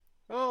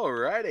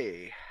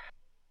Alrighty.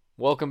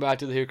 Welcome back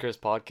to the Who Cares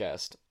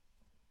podcast.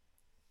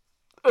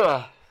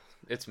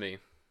 It's me.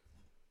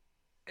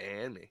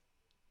 And me.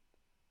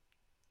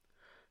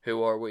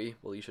 Who are we?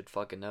 Well, you should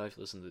fucking know if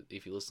you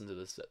listen to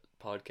this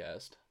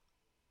podcast.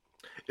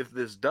 If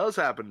this does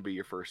happen to be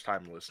your first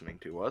time listening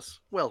to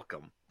us,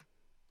 welcome.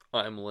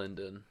 I'm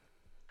Lyndon.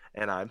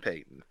 And I'm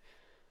Peyton.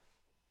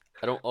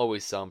 I don't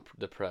always sound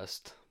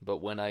depressed, but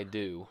when I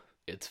do,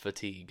 it's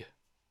fatigue.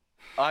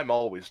 I'm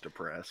always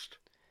depressed.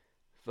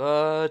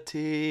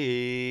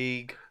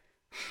 Fatigue.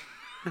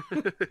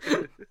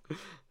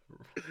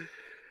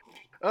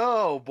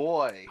 Oh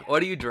boy.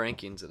 What are you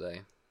drinking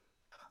today?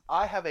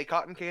 I have a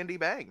cotton candy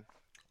bang.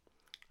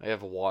 I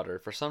have water.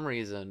 For some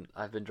reason,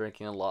 I've been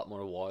drinking a lot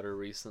more water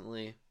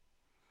recently.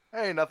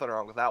 Ain't nothing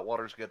wrong with that.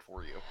 Water's good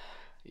for you.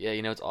 Yeah,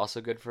 you know it's also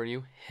good for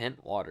you?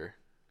 Hint water.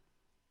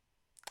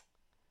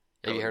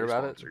 Have you Totally heard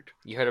about sponsored.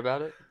 it? You heard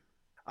about it?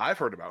 I've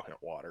heard about hint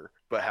water,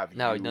 but have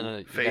No.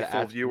 you,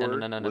 faithful viewer,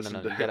 listened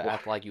to You hint gotta water?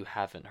 act like you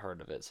haven't heard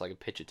of it so I can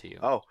pitch it to you.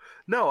 Oh,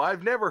 no,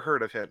 I've never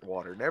heard of hint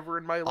water. Never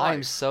in my life.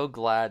 I'm so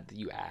glad that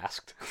you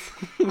asked.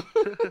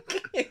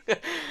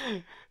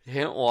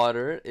 Hint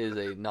water is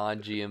a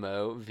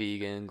non-GMO,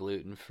 vegan,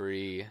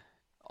 gluten-free,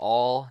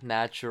 all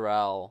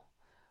natural,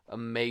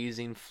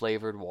 amazing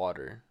flavored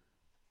water.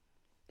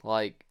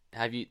 Like,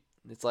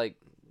 it's like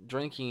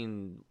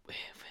drinking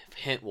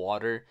hint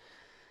water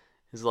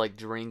is like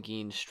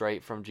drinking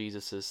straight from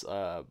Jesus's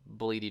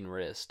bleeding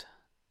wrist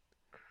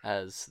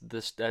as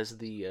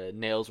the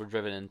nails were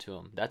driven into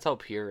him. That's how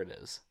pure it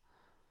is.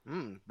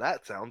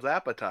 That sounds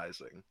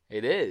appetizing.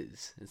 It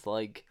is. It's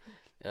like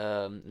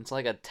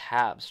a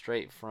tap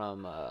straight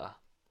from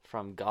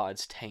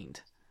God's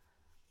taint.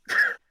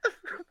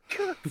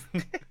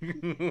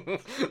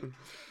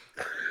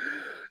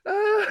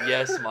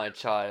 Yes, my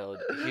child.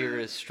 Here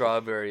is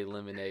strawberry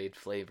lemonade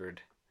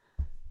flavored.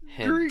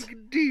 Hint.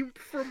 Drink deep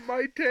from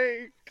my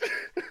tank.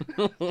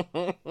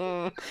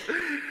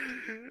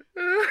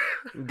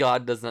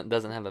 God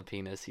doesn't have a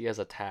penis. He has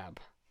a tap.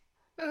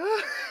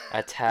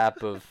 A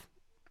tap of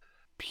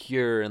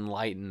pure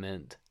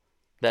enlightenment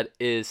that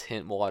is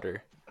hint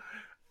water.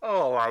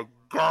 Oh my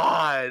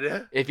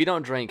god. If you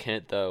don't drink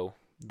hint though,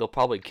 they'll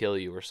probably kill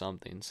you or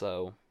something,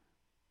 so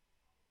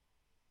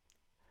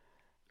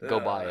go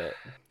buy it.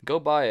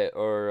 Go buy it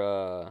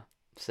or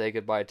say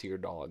goodbye to your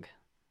dog.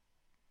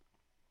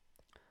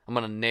 I'm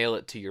gonna nail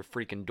it to your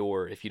freaking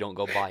door if you don't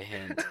go buy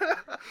hint.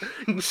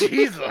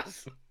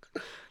 Jesus.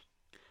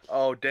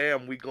 Oh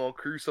damn, we gonna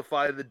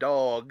crucify the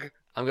dog.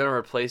 I'm gonna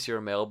replace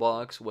your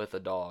mailbox with a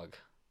dog.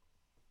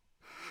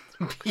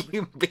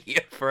 Be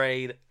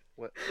afraid.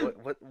 What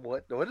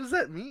does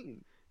that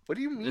mean? What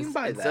do you mean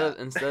by that?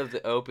 Instead of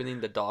the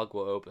opening, the dog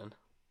will open.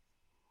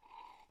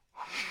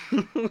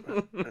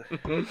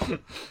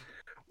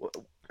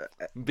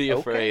 Be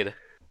afraid. Okay.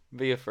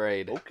 Be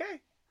afraid.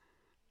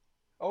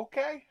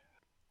 Okay.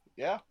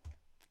 Yeah.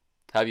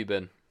 How have you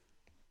been?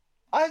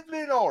 I've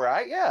been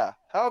alright, yeah.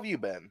 How have you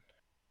been?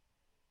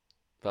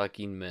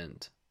 Fucking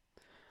mint.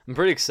 I'm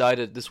pretty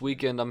excited. This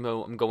weekend I'm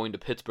going to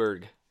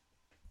Pittsburgh.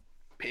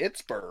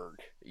 Pittsburgh?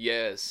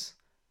 Yes.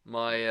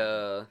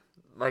 My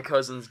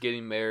cousin's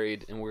getting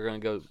married and we're gonna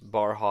go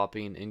bar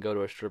hopping and go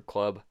to a strip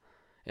club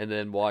and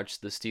then watch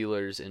the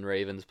Steelers and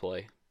Ravens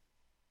play.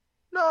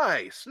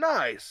 Nice.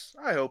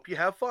 I hope you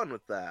have fun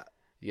with that.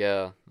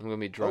 Yeah, I'm gonna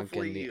be drunk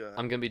Hopefully,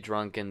 I'm gonna be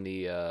drunk in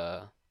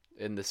the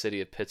city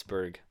of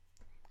Pittsburgh.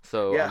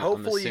 So yeah, I'm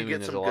hopefully you assuming get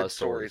there's some a lot good of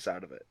stories stories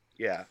out of it.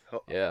 Yeah.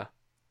 Yeah.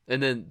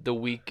 And then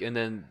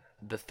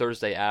the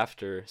Thursday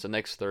after, so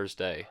next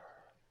Thursday,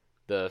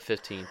 the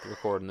 15th,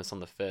 recording this on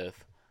the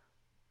 5th,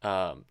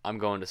 I'm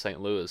going to St.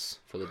 Louis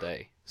for the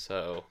day.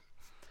 So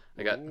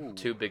I got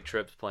two big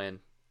trips planned.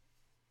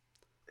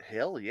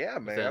 Hell yeah,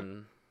 man.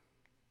 Within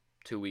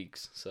 2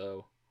 weeks,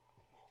 so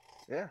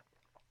yeah.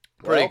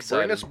 Pretty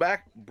excited.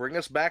 Bring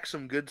us back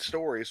some good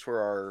stories for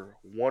our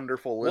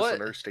wonderful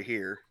listeners to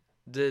hear.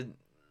 When's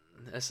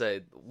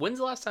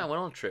the last time I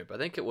went on a trip? I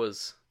think it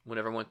was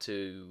whenever I went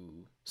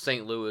to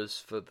St. Louis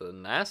for the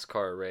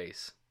NASCAR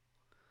race.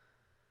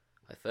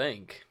 I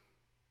think.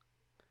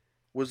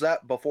 Was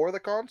that before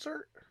the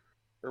concert?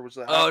 Or was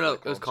that Oh after no,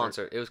 the it was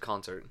concert. It was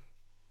concert.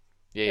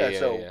 Yeah.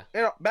 You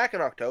know, back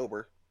in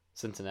October.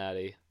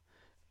 Cincinnati.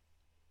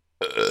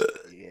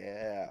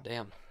 Yeah.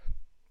 Damn.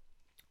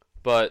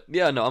 But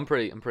yeah, no, I'm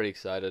pretty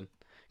excited.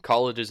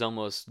 College is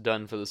almost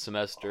done for the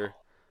semester,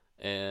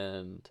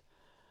 and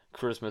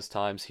Christmas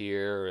time's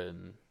here,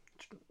 and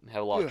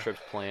have a lot of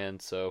trips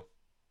planned. So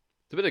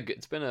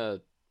it's been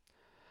a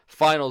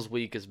finals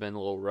week has been a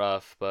little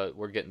rough, but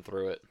we're getting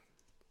through it.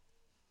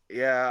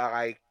 Yeah,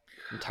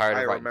 I'm tired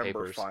of writing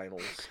remember papers.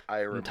 Finals.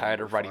 I'm tired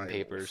of writing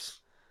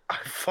papers. I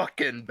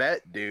fucking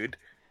bet, dude.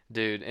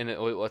 Dude, and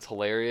what's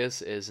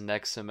hilarious is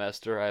next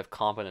semester I have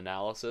comp and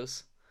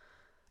analysis.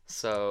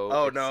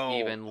 So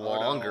even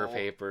longer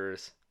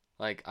papers.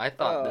 Like, I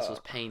thought this was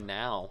pain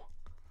now.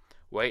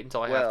 Wait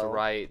until I have to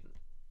write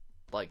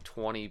like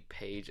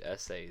 20-page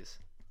essays.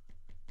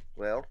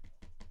 Well,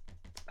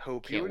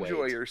 hope you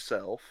enjoy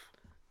yourself.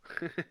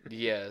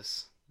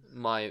 Yes.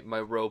 my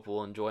rope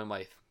will enjoy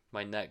my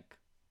neck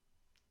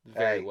very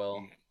Hey,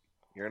 well.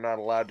 you're not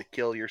allowed to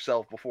kill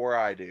yourself before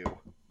I do.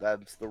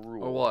 That's the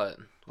Or rule. what?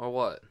 Or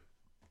what?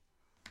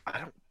 I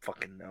don't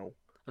fucking know.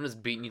 I'm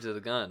just beating you to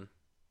the gun.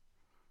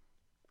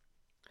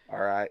 All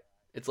right.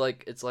 It's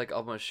like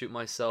I'm gonna shoot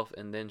myself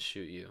and then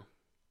shoot you.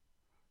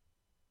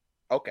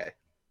 Okay.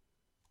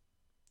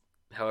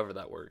 However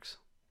that works.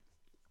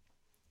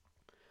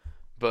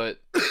 But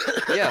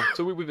yeah,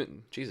 so we've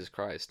been Jesus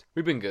Christ,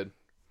 we've been good.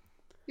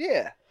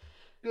 Yeah.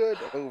 Good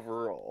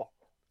overall.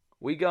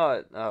 We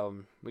got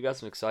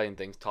some exciting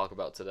things to talk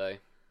about today.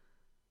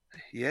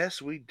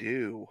 Yes, we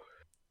do.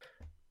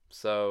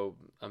 So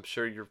I'm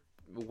sure you're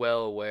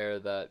well aware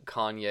that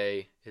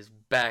Kanye is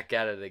back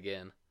at it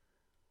again.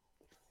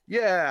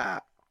 Yeah.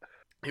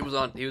 He was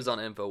on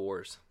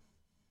InfoWars.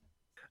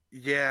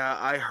 Yeah,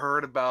 I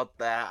heard about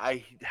that.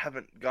 I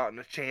haven't gotten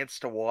a chance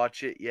to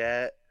watch it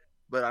yet,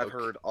 but I've Okay.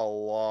 heard a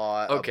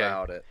lot Okay.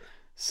 about it.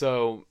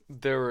 So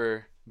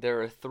there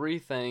are three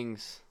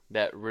things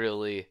that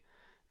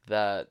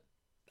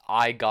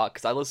I got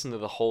because I listened to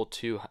the whole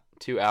 2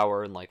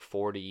 hour and like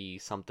 40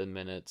 something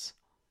minutes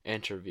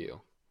interview.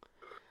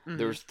 Hmm.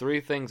 There's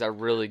three things I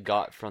really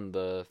got from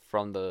the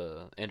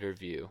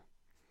interview.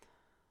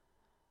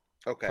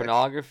 Okay.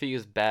 Pornography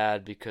is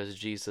bad because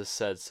Jesus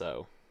said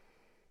so.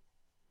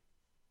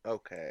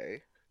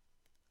 Okay.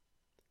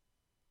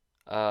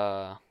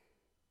 Uh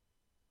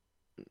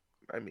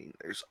I mean,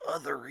 there's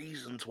other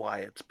reasons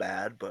why it's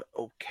bad, but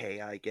okay,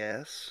 I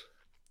guess.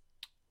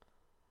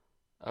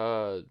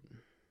 uh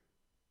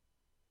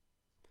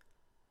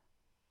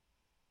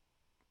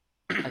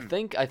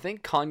I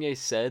think Kanye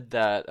said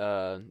that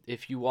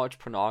if you watch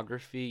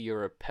pornography,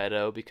 you're a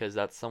pedo because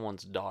that's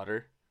someone's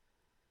daughter.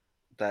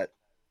 That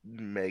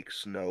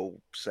makes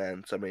no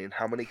sense. I mean,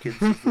 how many kids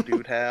does the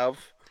dude have?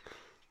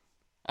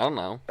 I don't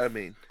know. I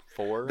mean,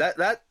 4?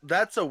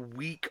 that's a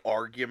weak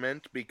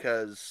argument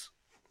because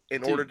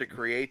in order Dude, to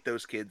create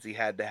those kids, he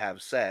had to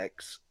have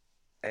sex,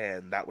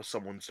 and that was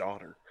someone's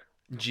daughter.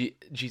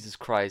 Jesus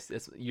Christ!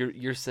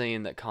 You're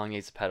saying that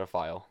Kanye's a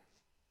pedophile.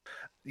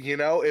 You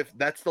know, if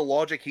that's the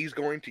logic he's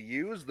going to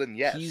use, then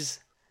yes. He's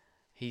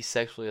he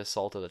sexually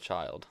assaulted a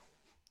child.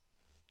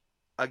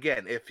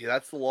 Again, if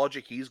that's the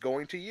logic he's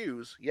going to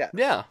use, yes.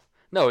 Yeah.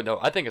 No,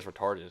 I think it's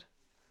retarded.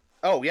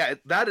 Oh yeah,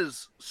 that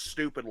is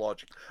stupid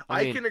logic. I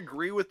I mean, can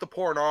agree with the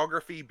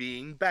pornography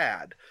being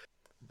bad,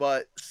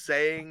 but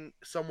saying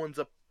someone's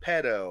a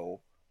pedo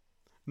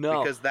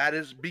no,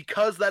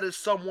 because that is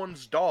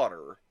someone's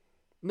daughter.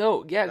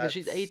 no, yeah, because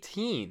she's That's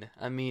 18.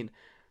 I mean,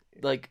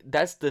 like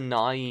that's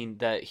denying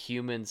that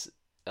humans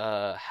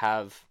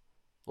have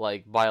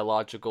like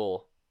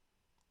biological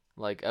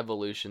like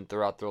evolution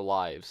throughout their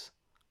lives.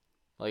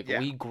 Like yeah.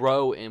 we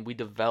grow and we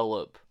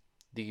develop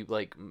the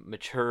like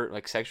mature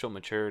like sexual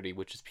maturity,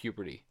 which is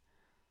puberty.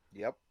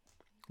 Yep.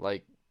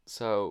 Like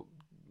so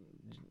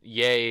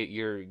yay,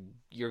 your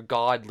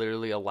God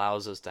literally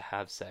allows us to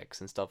have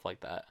sex and stuff like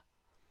that.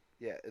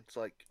 Yeah, it's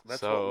like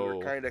that's what we were So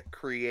kind of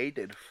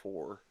created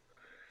for,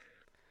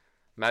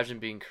 imagine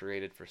being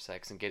created for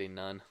sex and getting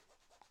none.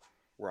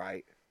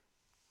 right?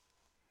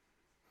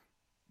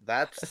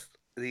 That's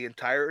the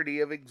entirety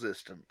of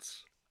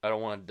existence. I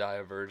don't want to die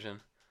a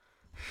virgin.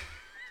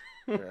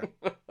 Yeah.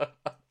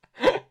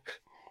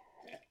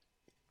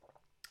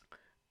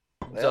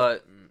 Well, So,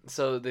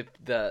 so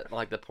the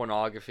like the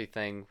pornography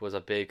thing was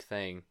a big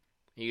thing.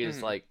 He was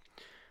mhm. like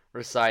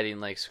reciting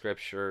like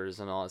scriptures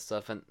and all that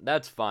stuff, and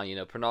that's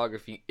fine.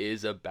 Pornography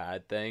is a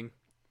bad thing,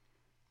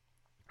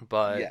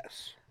 but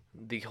Yes.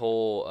 the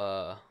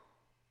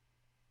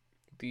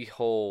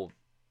whole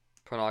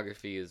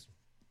pornography is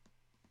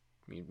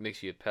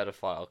makes you a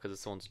pedophile because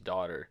it's someone's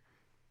daughter.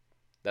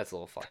 That's a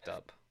little fucked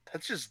up.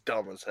 That's just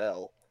dumb as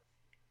hell.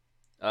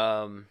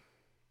 Um.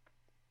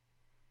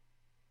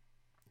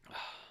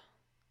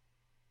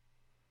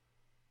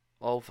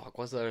 Oh fuck!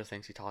 What's the other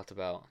things he talked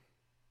about?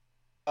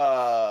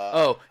 Uh,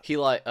 Oh, he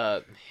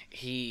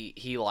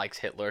likes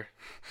Hitler.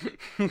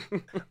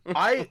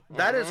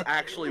 that is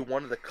actually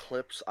one of the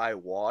clips I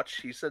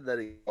watched. He said that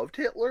he loved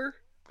Hitler,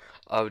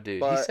 Oh, dude,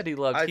 he but said he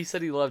loved I he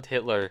said he loved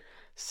Hitler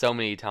so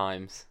many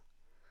times.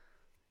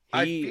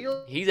 I He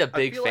feel he's a I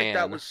big feel like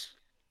that fan. was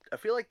I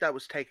feel like that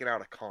was taken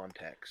out of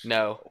context No,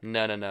 though.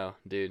 no, no, no,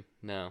 dude,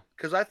 no.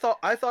 Because I thought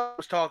I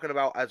was talking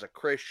about as a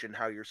Christian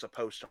how you're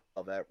supposed to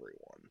love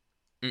everyone.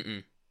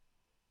 Mm-mm,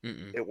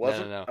 mm-mm. It No, no,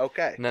 wasn't? no,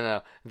 Okay. no,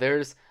 no.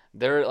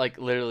 There like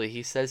literally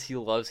he says he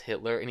loves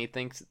Hitler and he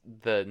thinks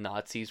the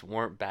Nazis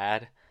weren't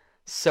bad.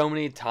 So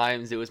many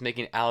times it was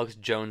making Alex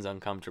Jones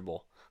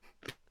uncomfortable.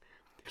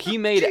 He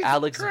made Jesus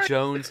Alex Christ.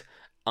 Jones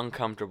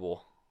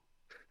uncomfortable.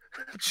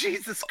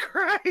 Jesus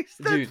Christ. That's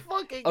Dude,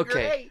 fucking okay.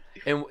 great.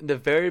 In the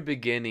very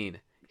beginning,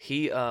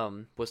 he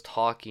was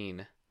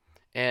talking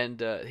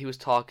and he was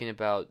talking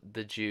about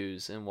the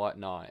Jews and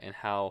whatnot and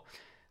how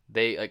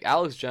they like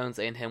Alex Jones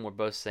and him were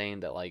both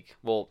saying that like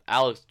well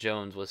Alex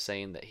Jones was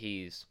saying that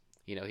he's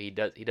he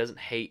doesn't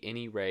hate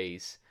any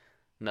race,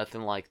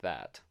 nothing like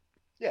that.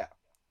 Yeah.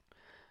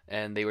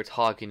 And they were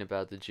talking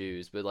about the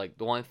Jews, but like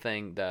the one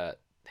thing that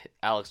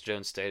Alex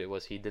Jones stated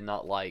was he did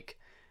not like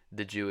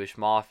the Jewish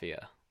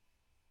mafia,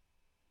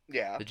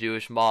 Yeah. the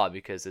Jewish mob,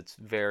 because it's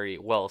very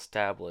well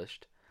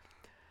established.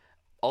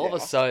 All of a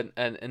Yeah. sudden,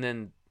 and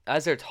then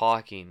as they're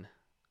talking,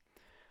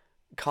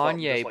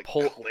 Something just Kanye like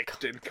pull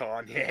clicked in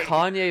Kanye.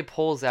 Kanye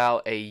pulls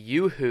out a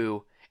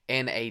yoo-hoo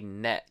and a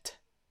net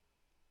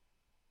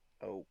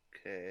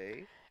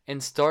Okay.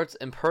 and starts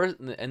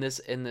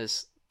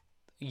this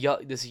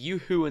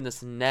yoo-hoo and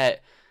this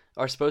net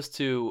are supposed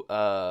to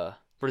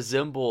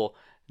resemble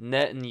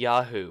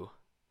Netanyahu,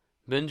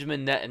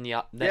 Benjamin Yeah,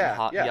 yeah, yeah.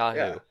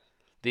 Netanyahu,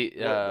 The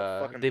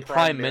fucking the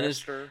prime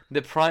minister, minister.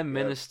 the prime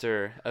Yeah.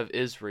 minister of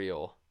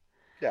Israel,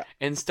 Yeah.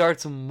 and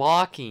starts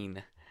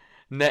mocking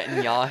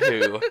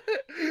Netanyahu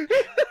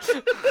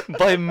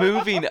by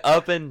moving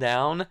up and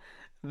down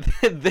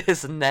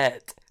this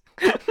net.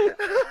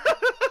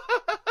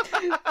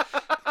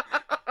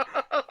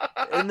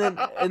 And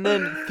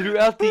then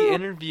throughout the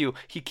interview,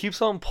 he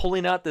keeps on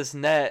pulling out this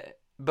net,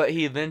 but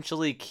he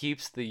eventually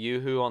keeps the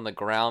yoo-hoo on the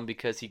ground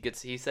because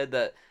he said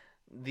that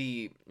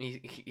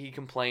he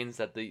complains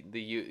that the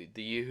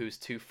yoo-hoo's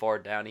too far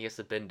down. He has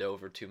to bend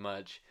over too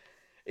much.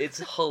 It's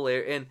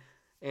hilarious,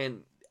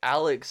 and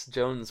Alex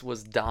Jones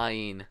was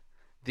dying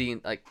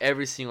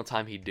every single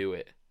time he'd do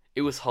it.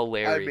 It was I mean,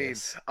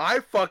 hilarious. I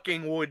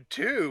fucking would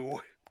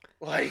too.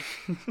 Like,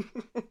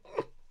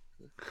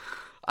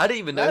 I didn't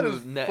even know that who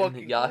is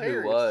fucking Netanyahu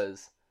hilarious.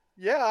 was.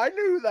 Yeah, I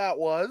knew who that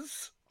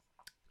was.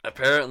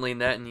 Apparently,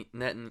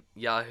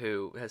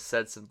 Netanyahu has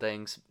said some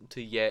things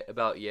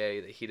about Ye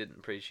that he didn't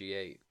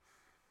appreciate.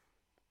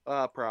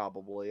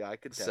 Probably. I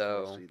could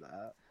definitely see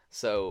that.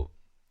 So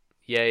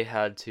Ye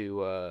had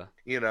to.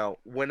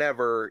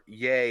 Whenever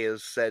Ye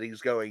has said he's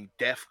going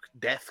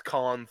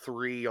DEFCON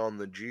 3 on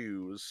the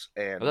Jews,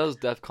 Well, and that was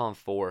DEFCON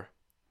 4.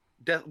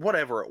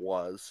 whatever it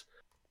was,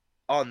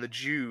 on the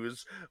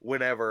Jews,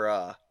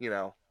 whenever,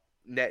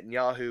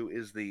 Netanyahu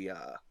is the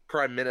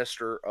prime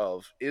minister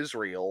of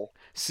Israel,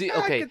 See, I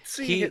okay, could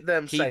see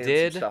them he saying some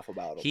did stuff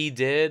about him. he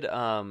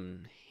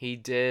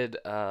did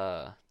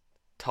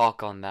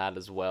talk on that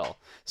as well.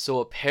 So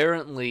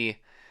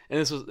apparently, and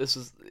this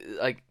was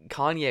like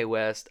Kanye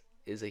West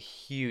is a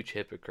huge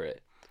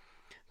hypocrite.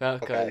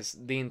 Because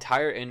the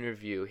entire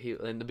interview,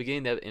 in the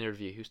beginning of the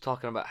interview, he was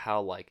talking about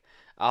how like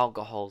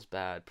alcohol's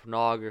bad,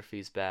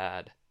 pornography's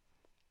bad,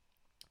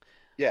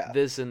 Yeah.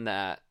 this and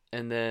that,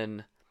 and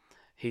then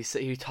he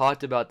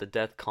talked about the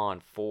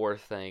DEFCON 4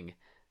 thing,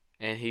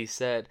 and he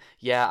said,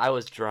 "Yeah, I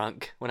was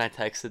drunk when I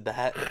texted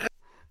that."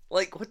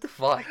 Like, what the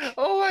fuck?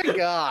 Oh my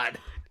god.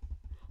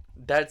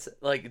 That's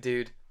like,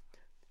 dude,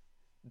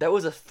 that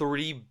was a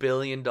 $3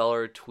 billion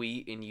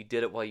tweet, and you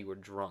did it while you were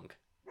drunk.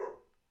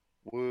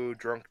 Woo,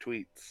 drunk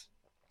tweets.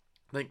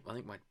 I think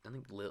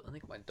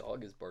my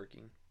dog is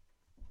barking.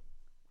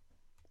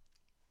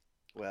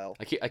 Well,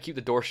 I keep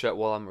the door shut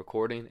while I'm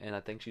recording, and I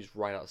think she's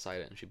right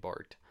outside it, and she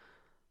barked.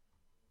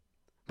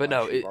 But why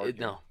no, is she barking?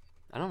 no,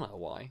 I don't know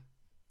why.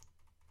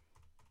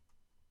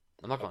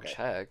 I'm not gonna Okay.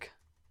 check.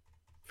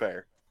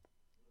 Fair.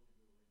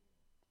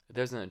 If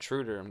there's an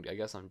intruder, I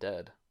guess I'm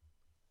dead.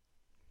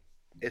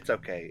 It's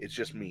okay. It's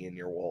just me and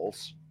your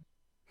walls.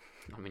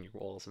 I'm in your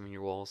walls. I'm in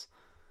your walls.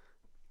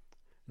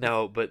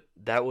 No, but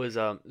that was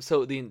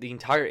So the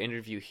entire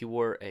interview, he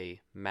wore a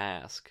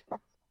mask,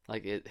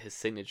 like his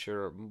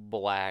signature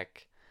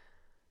black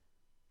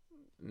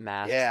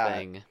mask Yeah,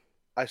 thing.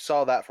 I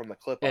saw that from the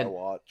clip I And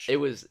watched. it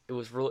was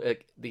really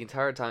like, the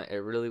entire time it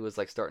really was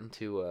like starting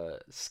to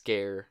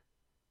scare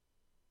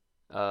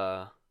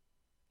Alex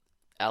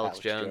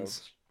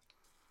Jones.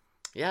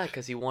 Yeah,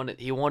 because he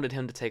wanted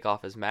him to take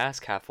off his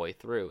mask halfway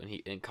through,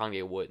 and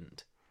Kanye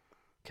wouldn't,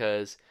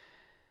 because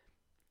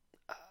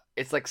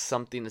it's like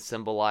something to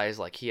symbolize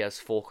like he has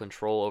full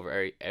control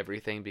over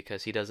everything,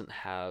 because he doesn't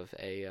have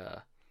a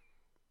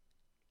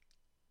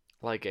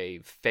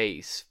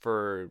face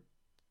for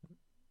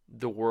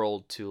the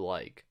world to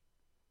like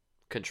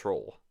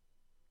control.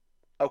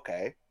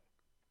 Okay.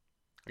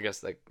 I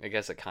guess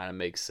it kind of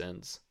makes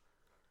sense.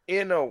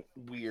 In a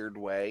weird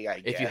way, I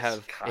If guess. you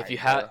have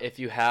Kinda. if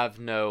you have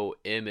no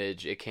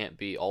image, it can't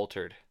be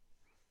altered.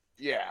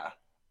 Yeah.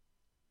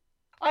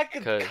 I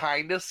could 'Cause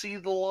kind of see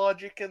the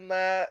logic in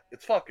that.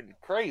 It's fucking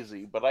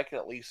crazy, but I can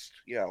at least,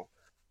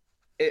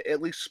 it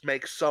at least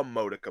makes some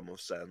modicum of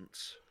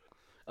sense.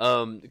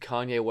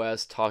 Kanye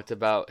West talked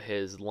about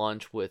his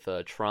lunch with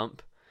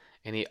Trump,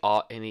 and he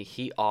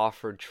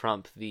offered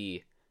Trump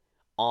the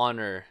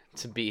honor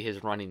to be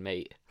his running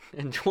mate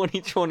in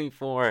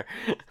 2024.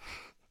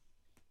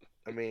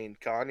 I mean,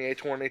 Kanye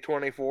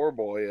 2024,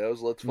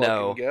 boyos, let's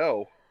No, fucking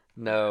go.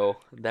 no,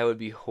 that would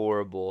be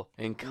horrible.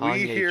 And We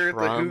Kanye here at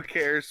the Who Trump,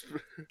 Cares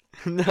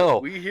no,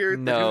 We here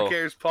at the Who no,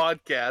 Cares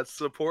podcast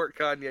support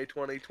Kanye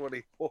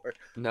 2024.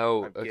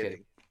 no. I'm Okay,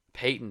 kidding.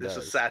 Peyton This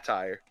does. is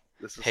satire.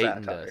 This is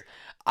Peyton satire. does.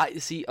 I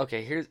see.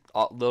 Okay, here's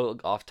a little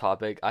off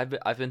topic.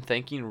 I've been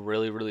thinking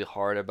really really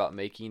hard about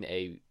making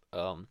a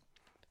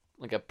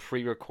like a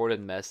pre-recorded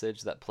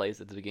message that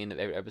plays at the beginning of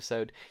every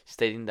episode,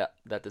 stating that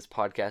this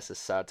podcast is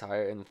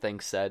satire, and the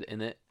things said in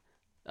it,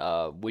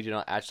 we do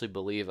not actually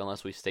believe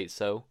unless we state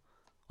so.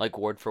 like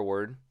word for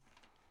word,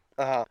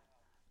 Uh,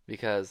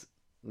 because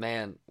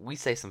man, we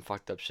say some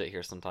fucked up shit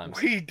here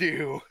sometimes. we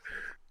do.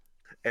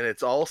 And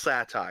it's all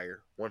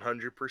satire,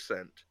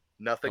 100%.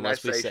 Nothing I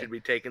Unless we say say, should be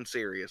taken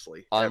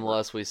seriously, ever.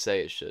 unless we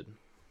say it should.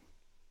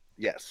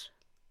 Yes.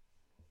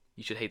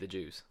 You should hate the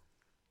Jews.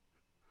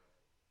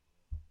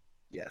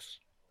 Yes.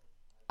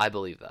 I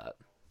believe that.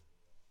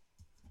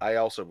 I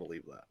also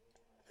believe that.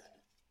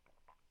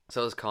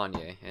 So does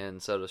Kanye,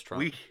 and so does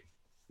Trump.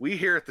 We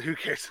here at the Who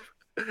Cares?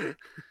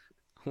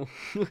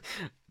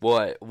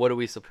 What do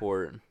we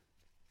support?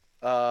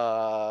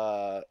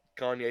 Kanye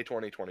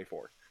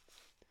 2024.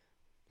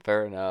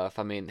 Fair enough.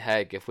 I mean,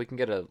 heck, if we can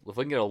get a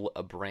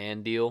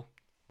brand deal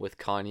with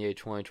Kanye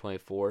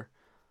 2024,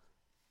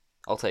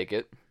 I'll take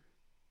it.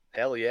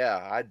 Hell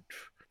yeah, I'd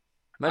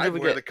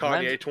wear the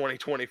Kanye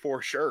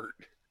 2024 shirt.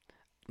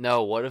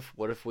 No, what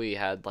if we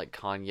had like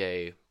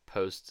Kanye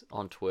post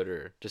on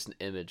Twitter just an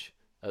image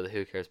of the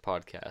Who Cares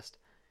podcast?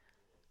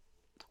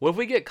 What if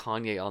we get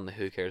Kanye on the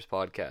Who Cares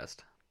podcast?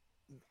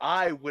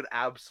 I would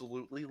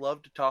absolutely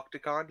love to talk to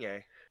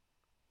Kanye.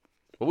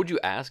 What would you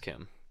ask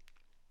him?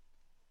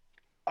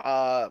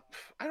 I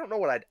don't know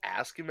what I'd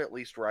ask him, at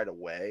least right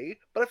away,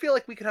 but I feel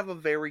like we could have a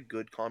very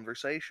good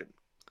conversation.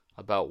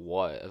 About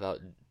what? About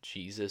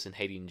Jesus and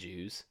hating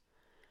Jews?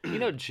 You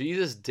know,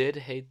 Jesus did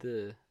hate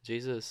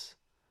Jesus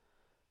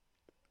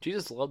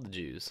loved the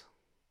Jews.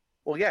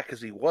 Well, yeah,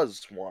 because he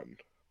was one.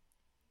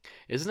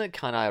 Isn't it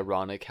kind of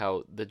ironic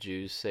how the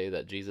Jews say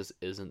that Jesus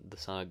isn't the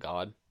Son of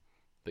God,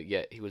 but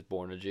yet he was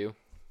born a Jew?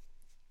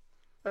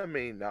 I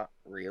mean, not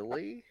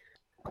really.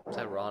 It's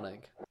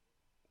ironic.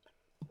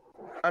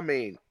 I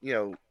mean,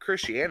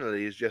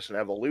 Christianity is just an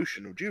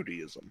evolution of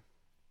Judaism.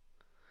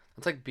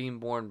 It's like being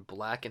born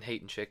black and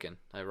hating chicken.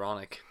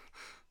 Ironic.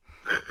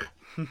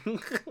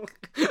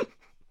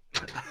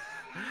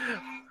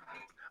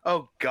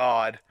 Oh,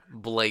 God.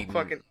 Blatant.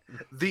 Fucking,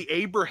 the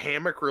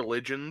Abrahamic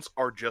religions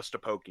are just a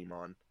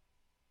Pokemon.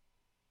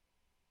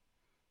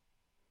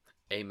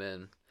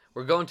 Amen.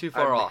 We're going too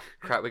far off.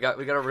 Crap, we got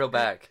to reel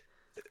back.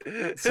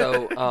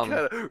 So,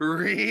 gotta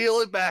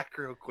reel it back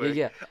real quick.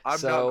 Yeah.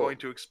 I'm not going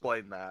to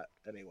explain that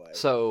anyway.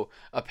 So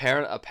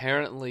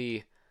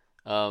apparently,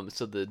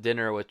 so the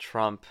dinner with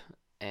Trump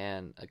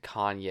and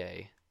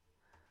Kanye,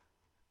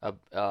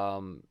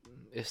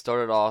 it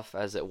started off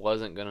as it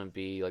wasn't gonna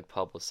be like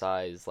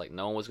publicized, like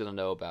no one was gonna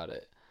know about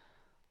it.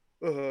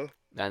 Uh-huh.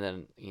 And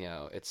then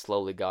it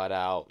slowly got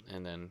out,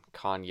 and then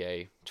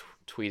Kanye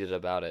tweeted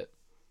about it.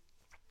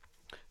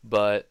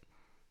 But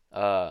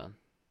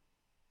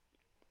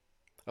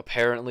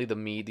apparently the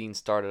meeting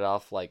started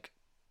off like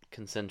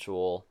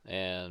consensual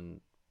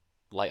and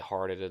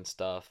lighthearted and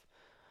stuff.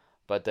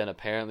 But then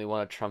apparently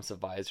one of Trump's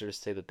advisors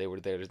said that they were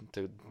there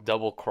to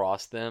double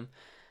cross them.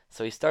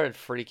 So he started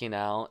freaking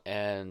out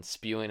and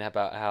spewing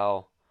about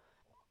how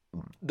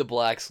the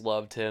blacks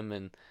loved him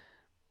and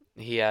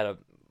he had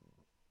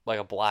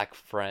a black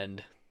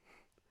friend.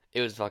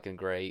 It was fucking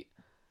great.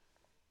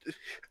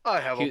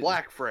 I have a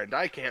black friend.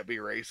 I can't be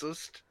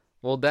racist.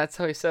 Well, that's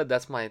how he said.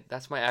 That's my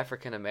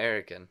African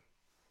American.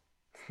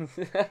 Who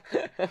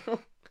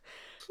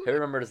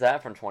remembers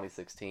that from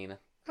 2016?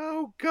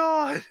 Oh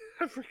God,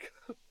 I forgot.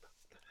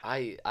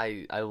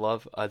 I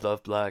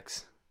love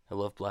blacks. I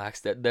love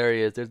blacks. There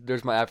he is.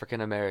 There's my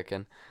African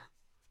American.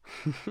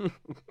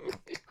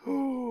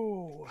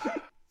 Ooh,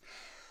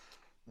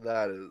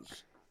 that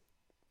is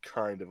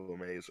kind of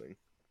amazing.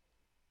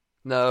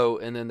 No,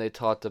 and then they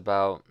talked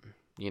about,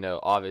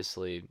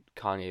 obviously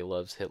Kanye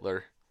loves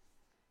Hitler.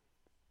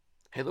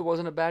 Hitler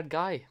wasn't a bad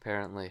guy,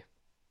 apparently.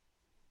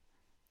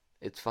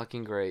 It's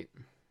fucking great.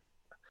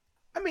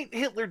 I mean,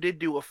 Hitler did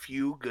do a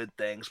few good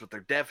things, but they're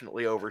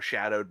definitely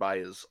overshadowed by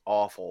his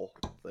awful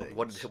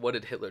things. What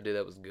did Hitler do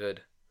that was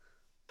good?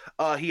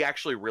 He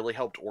actually really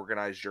helped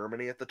organize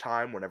Germany at the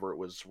time whenever it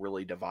was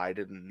really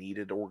divided and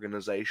needed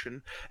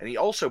organization. And he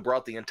also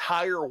brought the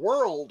entire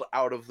world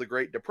out of the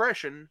Great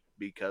Depression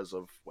because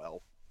of,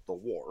 well, the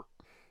war.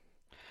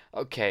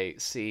 Okay,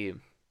 see.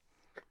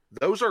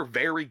 Those are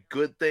very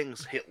good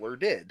things Hitler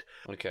did.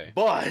 Okay.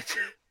 But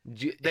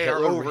they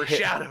are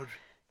overshadowed.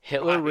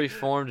 Hitler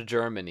reformed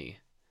Germany.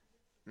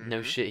 Mm-hmm.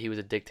 No shit, he was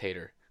a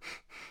dictator.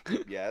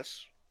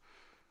 Yes.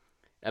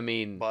 I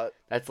mean, but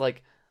that's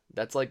like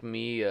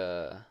me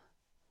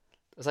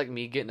it's like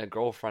me getting a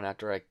girlfriend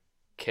after I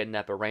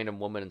kidnap a random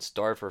woman and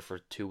starve her for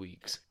 2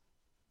 weeks.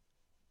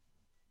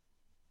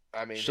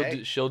 I mean,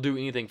 she'll do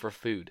anything for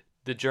food.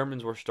 The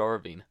Germans were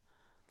starving.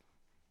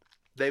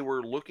 They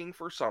were looking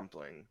for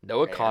something.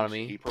 No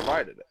economy. He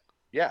provided it.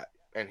 Yeah,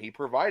 and he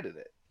provided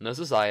it. No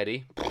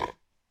society.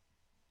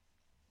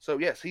 So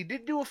yes, he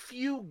did do a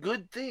few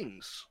good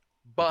things.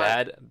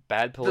 But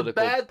bad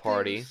political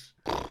party.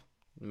 I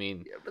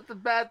mean, yeah, but the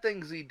bad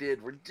things he did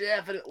were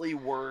definitely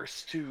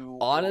worse to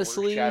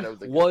honestly overshadow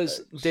the good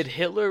things. Did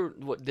Hitler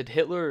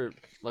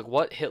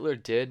what Hitler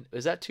did,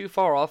 is that too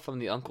far off from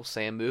the Uncle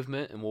Sam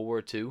movement in World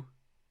War II?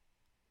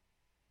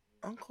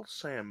 Uncle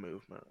Sam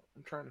movement.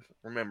 I'm trying to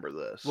remember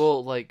this.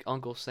 Well,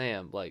 Uncle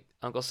Sam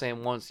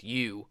wants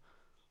you.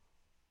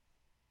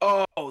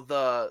 Oh,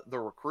 the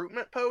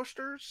recruitment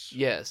posters?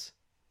 Yes.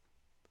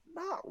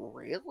 Not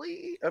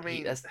really. I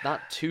mean, That's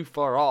not too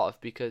far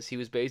off because he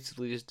was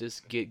basically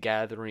just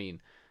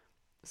gathering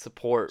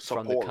support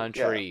from the support. Yeah,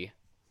 country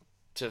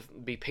to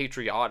be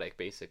patriotic,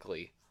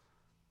 basically.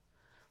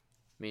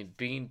 I mean,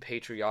 being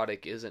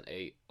patriotic isn't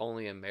a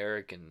only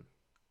American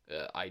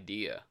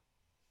idea.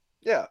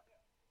 yeah.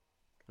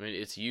 I mean,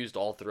 it's used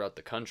all throughout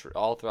the country,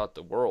 all throughout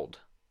the world.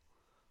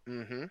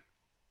 Mm-hmm.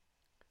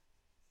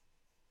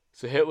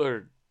 So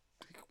Hitler,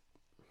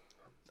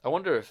 I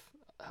wonder if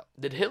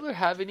did Hitler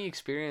have any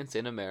experience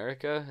in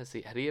America?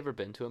 Had he ever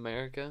been to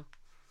America?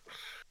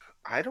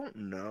 I don't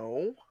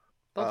know.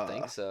 I don't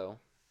think so.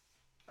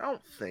 I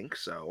don't think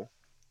so.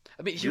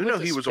 I mean, he Do went know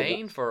to he was a?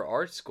 Spain for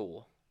art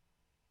school.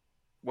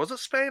 Was it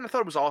Spain? I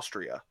thought it was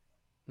Austria.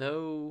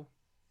 No,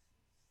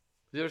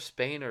 either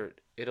Spain or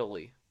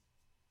Italy.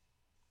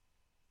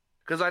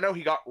 Because I know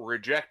he got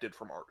rejected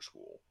from art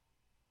school.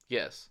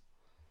 Yes.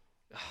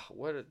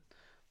 What a,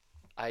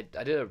 I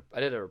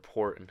did a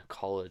report in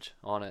college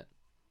on it.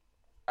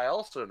 I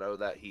also know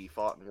that he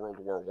fought in World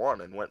War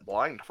One and went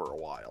blind for a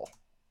while.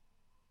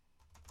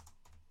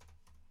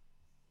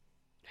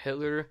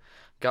 Hitler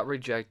got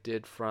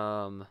rejected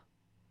from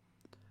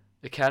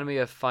Academy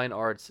of Fine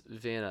Arts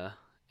Vienna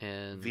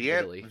in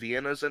Italy.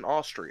 Vienna's in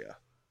Austria.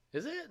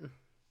 Is it?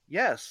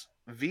 Yes,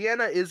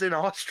 Vienna is in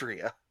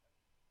Austria.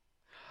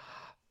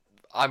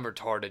 I'm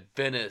retarded.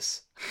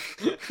 Venice.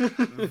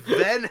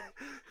 Then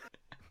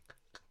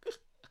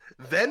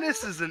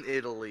Venice is in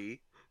Italy.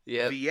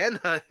 Yep.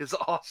 Vienna is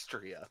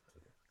Austria.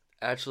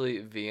 Actually,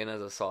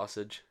 Vienna's a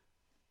sausage.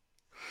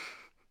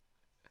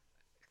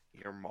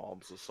 Your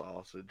mom's a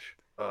sausage.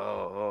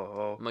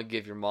 Oh. I'm gonna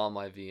give your mom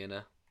my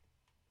Vienna.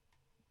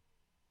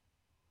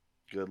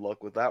 Good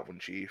luck with that one,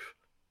 Chief.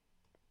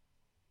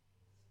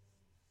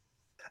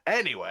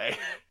 Anyway.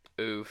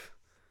 Oof.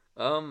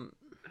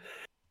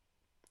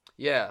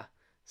 Yeah.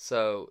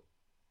 So,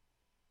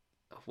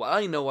 well, I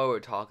don't even know why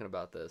we're talking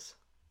about this.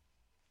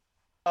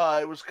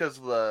 It was because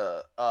of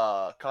the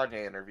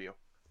Kanye interview.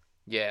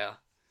 Yeah.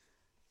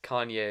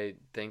 Kanye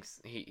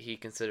thinks he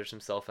considers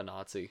himself a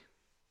Nazi.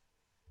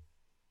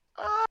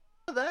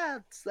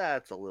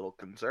 That's a little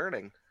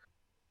concerning.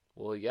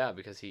 Well, yeah,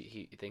 because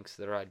he thinks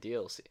they're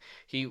ideals.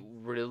 He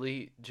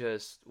really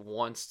just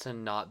wants to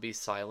not be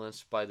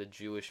silenced by the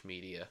Jewish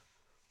media.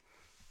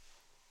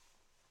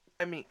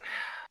 I mean,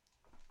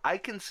 I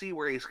can see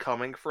where he's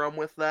coming from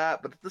with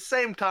that, but at the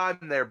same time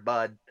there,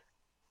 bud,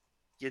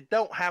 you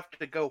don't have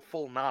to go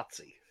full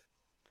Nazi.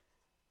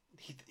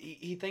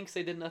 He thinks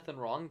they did nothing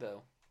wrong,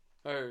 though.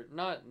 Or,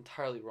 not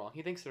entirely wrong.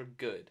 He thinks they're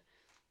good.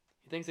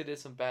 He thinks they did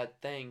some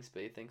bad things,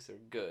 but he thinks they're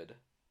good.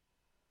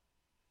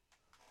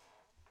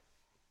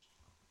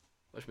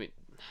 Which mean,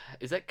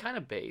 is that kind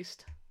of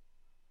based?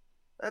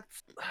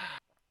 That's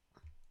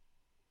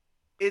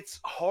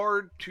it's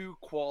hard to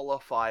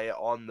qualify it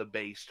on the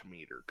based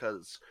meter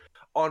because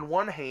on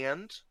one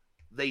hand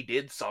they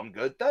did some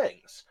good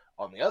things,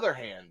 on the other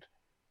hand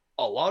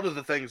a lot of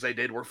the things they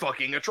did were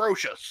fucking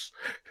atrocious.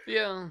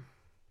 Yeah.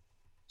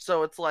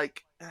 So it's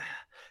like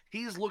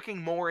he's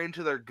looking more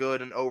into their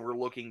good and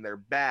overlooking their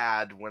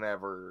bad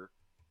whenever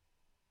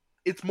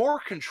it's more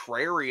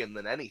contrarian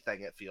than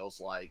anything. It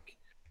feels like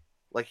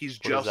he's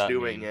What does just that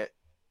doing mean? it.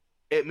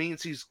 It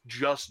means he's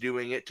just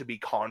doing it to be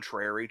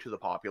contrary to the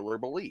popular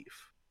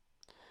belief.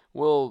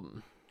 Well,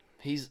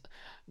 he's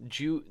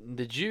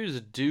the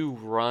Jews do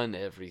run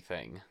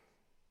everything.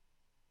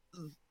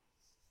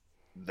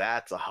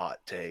 That's a hot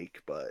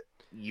take, but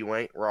you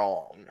ain't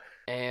wrong.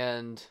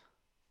 And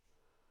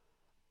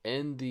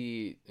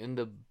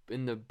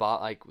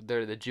like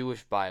they're the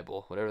Jewish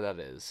Bible, whatever that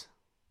is.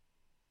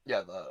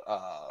 Yeah,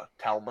 the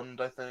Talmud,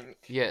 I think.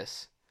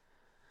 Yes.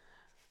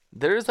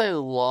 There's a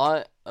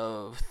lot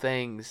of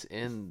things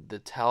in the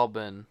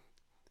Talmud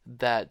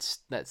that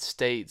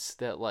states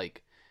that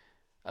like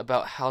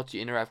about how to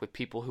interact with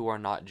people who are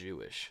not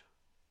Jewish.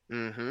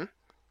 Mm-hmm.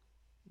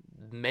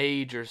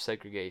 Major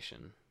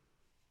segregation.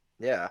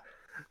 Yeah.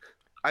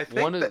 I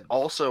One think that of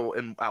also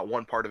at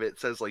one part of it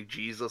says like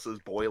Jesus is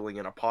boiling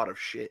in a pot of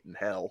shit in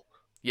hell.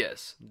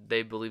 Yes,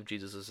 they believe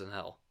Jesus is in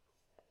hell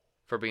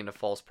for being a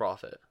false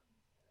prophet.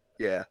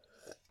 Yeah.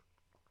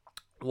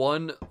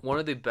 One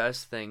of the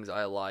best things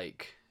I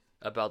like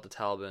about the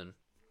Talmud,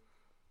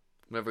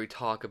 whenever we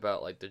talk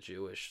about like the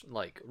Jewish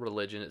like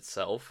religion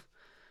itself,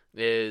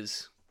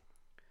 is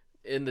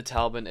in the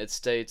Talmud it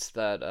states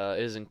that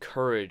it is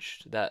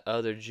encouraged that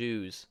other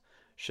Jews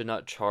should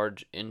not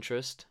charge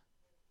interest.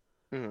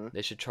 Mm-hmm.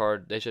 They should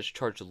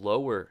charge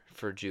lower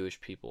for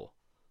Jewish people.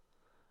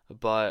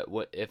 But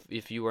what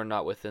if you are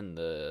not within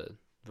the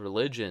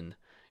religion,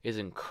 is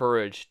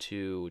encouraged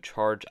to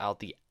charge out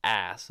the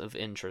ass of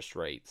interest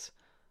rates.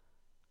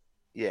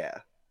 Yeah.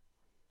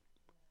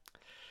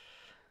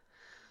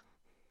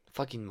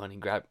 Fucking money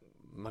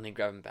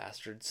grabbing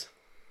bastards.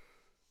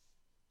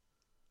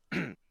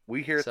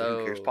 We here at the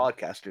Who Cares So,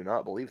 podcast do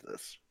not believe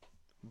this.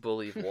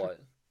 believe what?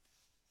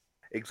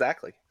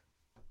 Exactly.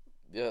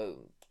 Yeah,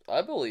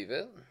 I believe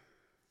it.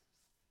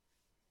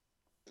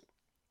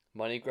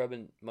 Money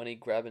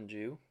grabbing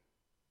Jew.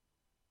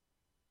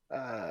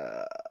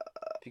 Uh,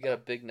 If you got a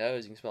big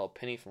nose, you can smell a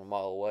penny from a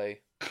mile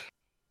away.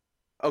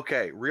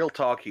 okay, real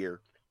talk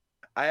here.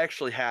 I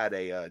actually had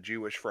a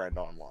Jewish friend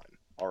online.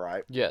 All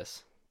right,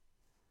 Yes.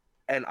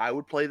 and I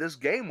would play this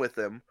game with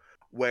him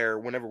where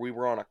whenever we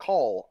were on a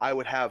call, I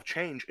would have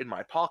change in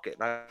my pocket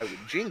and I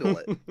would jingle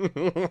it.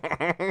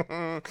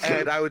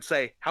 And I would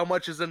say, "How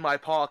much is in my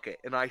pocket?"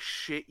 And I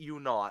shit you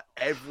not,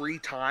 every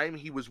time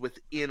he was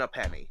within a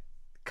penny.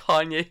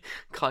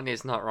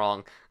 Kanye's not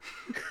wrong.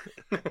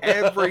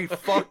 Every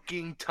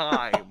fucking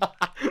time.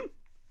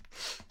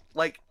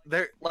 Like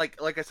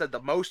I said,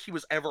 the most he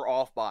was ever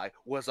off by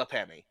was a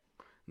penny.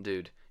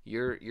 Dude,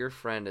 your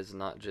friend is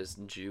not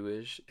just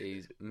Jewish,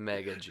 he's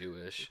mega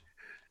Jewish.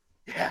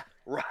 Yeah,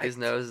 His right.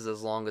 nose is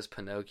as long as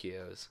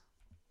Pinocchio's.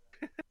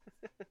 I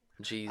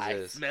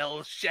Jesus.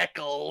 smell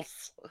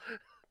shekels.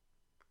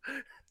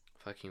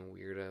 Fucking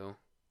weirdo.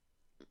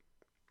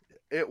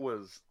 It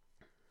was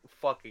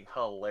fucking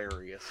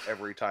hilarious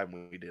every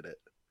time we did it.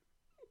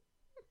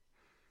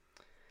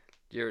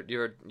 You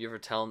ever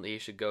tell him that he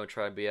should go and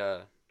try to be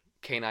a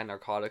canine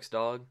narcotics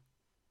dog?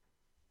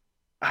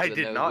 I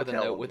did not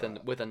tell him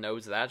that. With a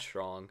nose that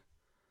strong.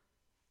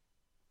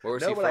 Where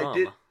was No, he but I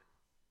did. from?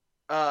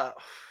 Uh,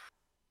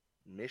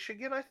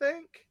 Michigan, I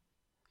think.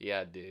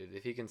 Yeah, dude.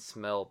 If he can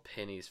smell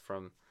pennies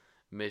from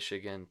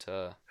Michigan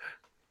to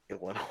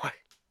Illinois.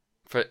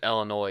 for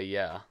Illinois,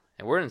 yeah.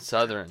 And we're in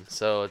Southern,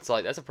 so it's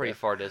like that's a pretty Yeah.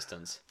 far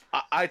distance.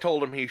 I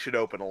told him he should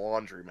open a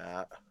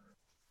laundromat.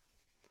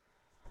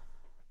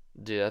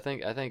 Dude, I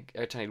think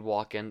every time he'd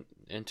walk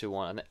into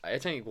one, every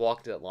time he'd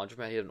walk to that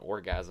laundromat, he had an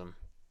orgasm.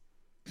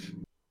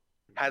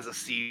 Has a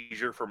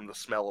seizure from the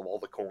smell of all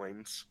the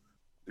coins.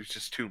 There's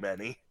just too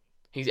many.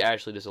 He's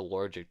actually just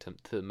allergic to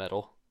the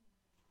metal.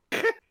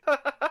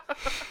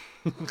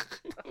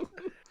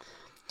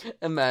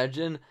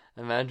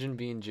 Imagine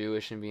being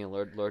Jewish and being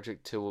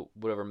allergic to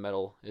whatever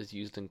metal is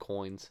used in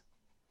coins.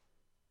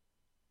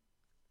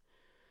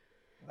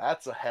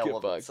 That's a hell Get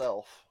of fucked.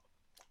 itself.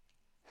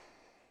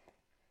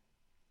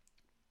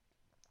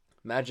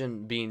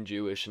 Imagine being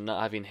Jewish and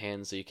not having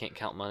hands so you can't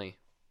count money.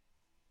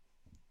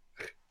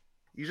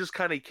 You just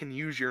kind of can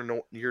use your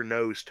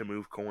nose to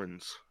move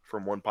coins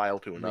from one pile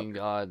to I another. mean,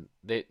 God,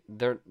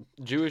 their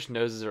Jewish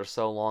noses are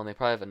so long they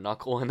probably have a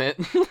knuckle in it.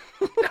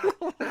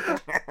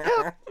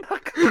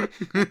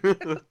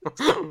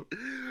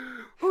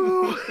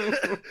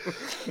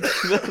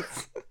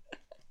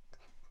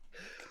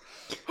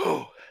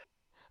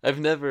 I've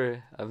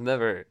never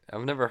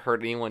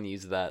heard anyone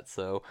use that.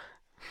 So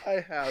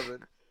I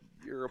haven't.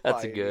 You're a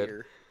that's pioneer.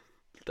 good.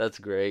 That's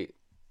great.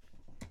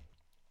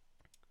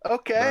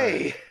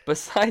 Okay. But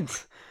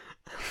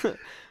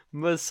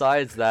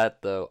besides that,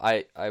 though,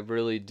 I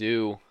really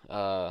do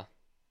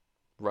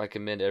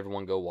recommend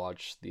everyone go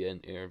watch the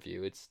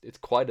interview. It's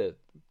quite a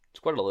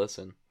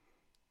listen.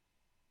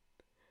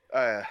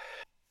 I'm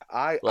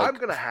Like,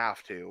 gonna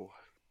have to.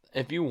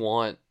 if you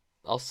want,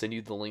 I'll send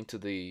you the link to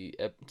the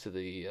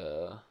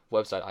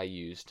website I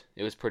used.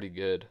 It was pretty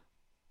good.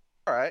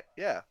 All right.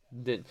 Yeah.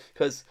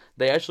 Because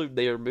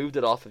they removed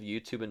it off of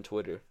YouTube and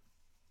Twitter.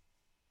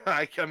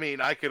 I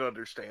mean, I can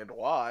understand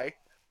why.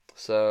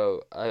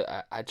 So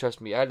I trust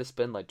me, I had to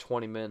spend like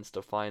 20 minutes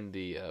to find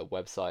the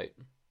website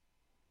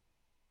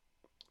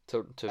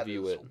to That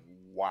view is- it.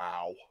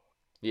 Wow.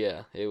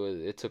 Yeah,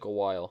 it took a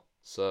while.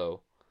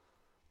 So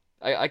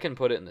I can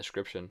put it in the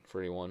description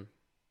for anyone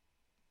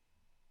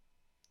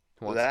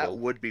who wants to That go,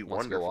 would be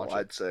wants to go wonderful, watch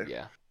I'd it. say.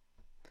 Yeah.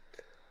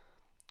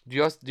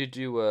 Did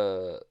you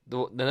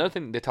another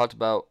thing they talked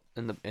about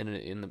in the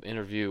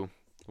interview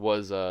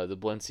was the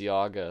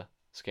Balenciaga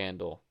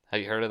scandal.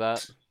 Have you heard of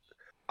that?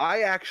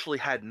 I actually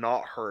had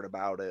not heard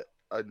about it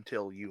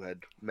until you had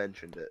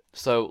mentioned it.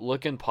 So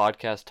look in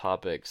podcast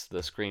topics, the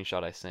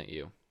screenshot I sent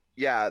you.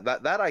 Yeah,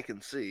 that I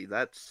can see.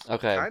 That's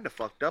Okay. kind of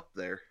fucked up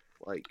there.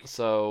 Like,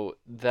 So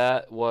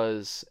that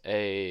was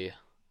a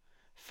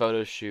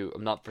photo shoot.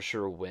 I'm not for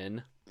sure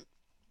when,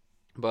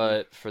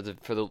 but for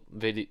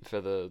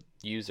the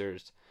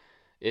users,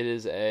 it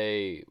is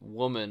a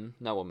woman,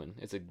 not woman.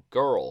 It's a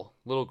girl,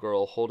 little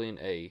girl holding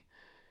a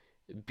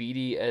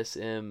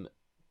BDSM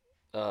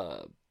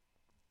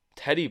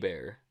teddy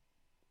bear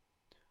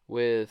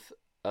with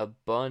a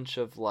bunch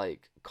of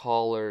like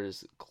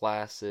collars,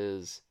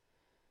 glasses,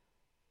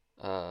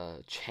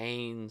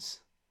 chains,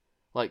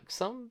 like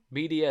some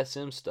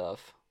BDSM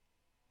stuff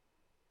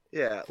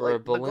yeah, for a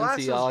like the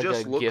glasses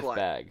just Balenciaga look gift like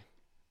bag.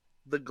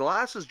 the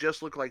glasses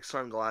just look like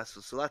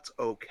sunglasses, so that's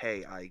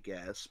okay, I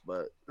guess.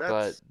 But But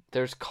that's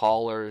there's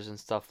collars and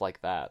stuff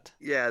like that.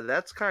 yeah,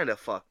 that's kind of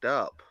fucked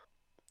up.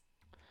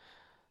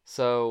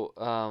 So,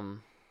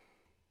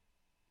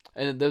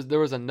 and there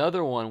was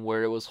another one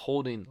where it was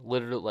holding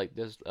literally like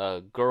this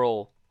little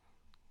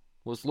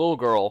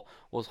girl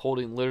was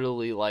holding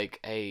literally like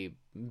a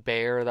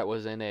bear that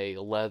was in a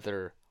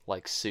leather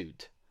like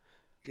suit.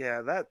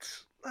 Yeah,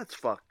 that's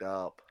fucked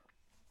up.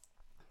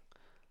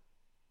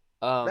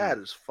 Um, That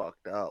is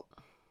fucked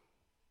up.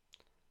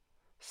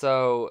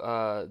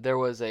 so there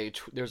was a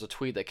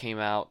tweet that came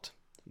out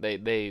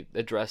They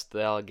addressed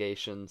the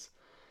allegations,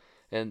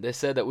 and they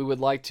said that we would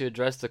like to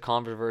address the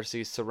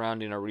controversies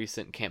surrounding our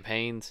recent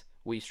campaigns.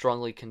 We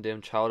strongly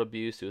condemn child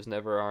abuse. It was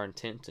never our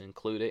intent to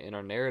include it in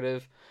our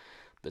narrative.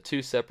 The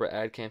two separate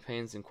ad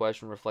campaigns in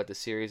question reflect a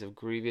series of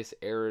grievous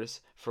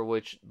errors for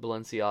which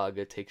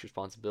Balenciaga takes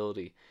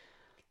responsibility.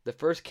 The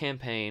first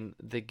campaign,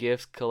 the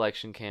gift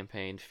collection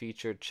campaign,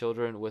 featured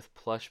children with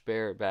plush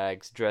bear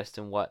bags dressed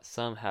in what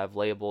some have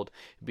labeled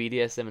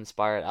BDSM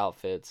inspired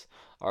outfits.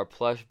 Our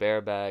plush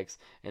bear bags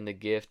and the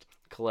gift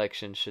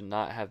collection should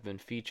not have been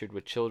featured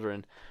with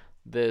children.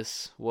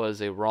 This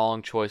was a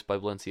wrong choice by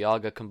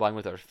Balenciaga, combined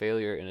with our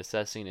failure in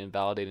assessing and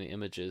validating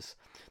images.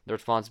 The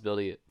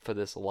responsibility for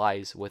this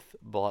lies with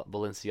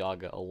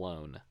Balenciaga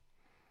alone.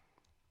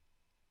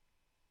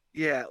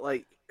 Yeah,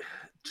 like,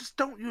 just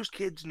don't use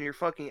kids in your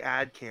fucking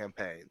ad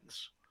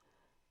campaigns.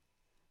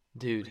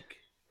 Dude, Like,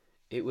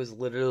 it was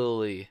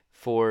literally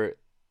for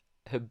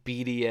a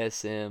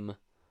BDSM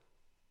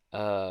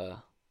uh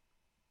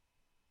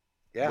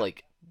yeah.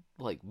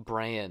 like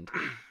brand.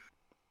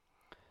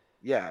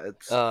 Yeah,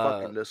 it's Uh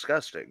fucking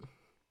disgusting.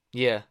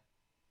 yeah.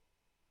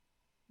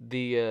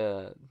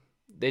 The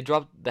they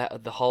dropped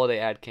the holiday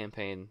ad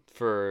campaign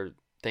for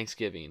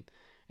Thanksgiving.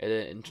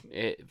 And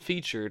it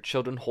featured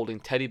children holding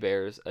teddy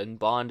bears and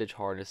bondage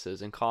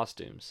harnesses and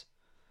costumes.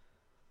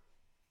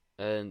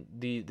 And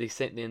the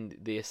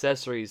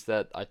accessories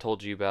that I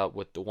told you about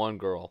with the one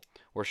girl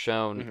were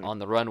shown Mm-hmm. on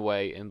the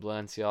runway in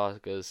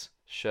Balenciaga's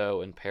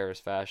show in Paris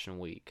Fashion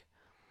Week.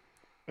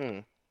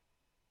 Mm.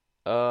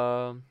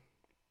 Um,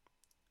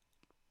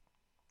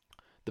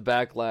 the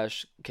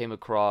backlash came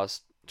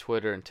across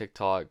Twitter and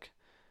TikTok,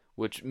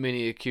 which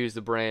many accused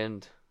the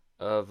brand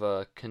of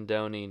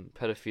condoning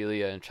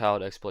pedophilia and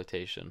child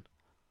exploitation.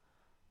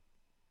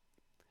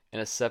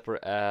 In a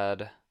separate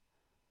ad,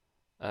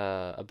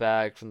 a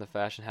bag from the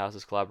fashion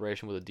house's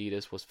collaboration with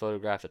Adidas was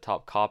photographed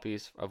atop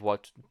copies of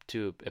what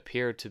to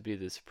appear to be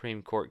the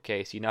Supreme Court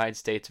case United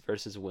States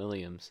versus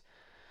Williams,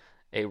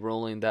 a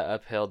ruling that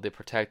upheld the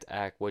Protect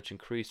Act, which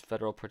increased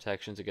federal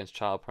protections against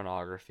child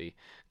pornography.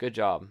 Good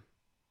job.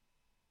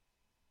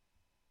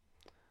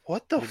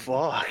 What the Good,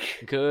 fuck?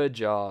 good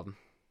job.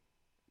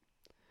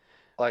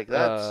 Like,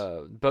 that's.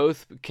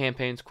 Both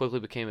campaigns quickly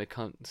became a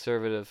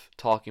conservative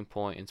talking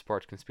point and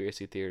sparked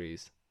conspiracy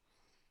theories.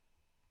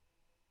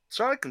 It's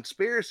not a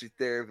conspiracy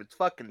theory if it's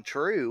fucking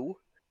true.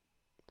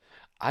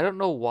 I don't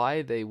know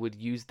why they would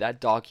use that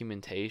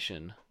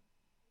documentation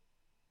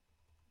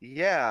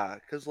Yeah,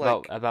 because, about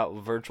like,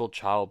 virtual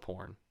child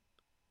porn.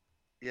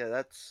 yeah,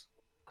 that's.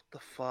 What the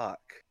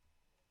fuck?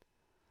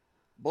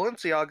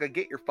 Balenciaga,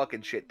 get your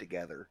fucking shit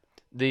together.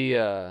 The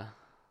uh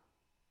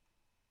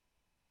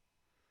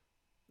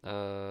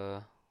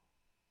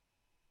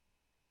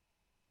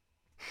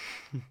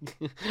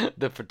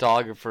the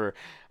photographer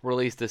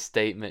released a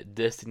statement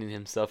distancing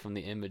himself from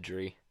the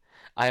imagery.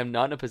 I am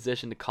not in a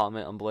position to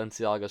comment on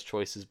Balenciaga's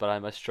choices, but I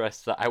must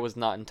stress that I was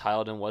not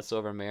entitled in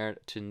whatsoever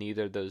merit to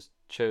neither those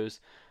chose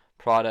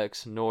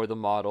products, nor the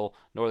model,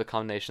 nor the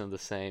combination of the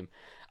same.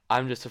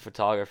 I'm just a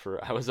photographer.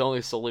 I was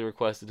only solely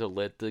requested to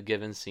lit the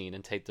given scene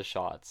and take the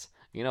shots.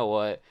 You know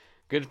what?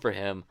 Good for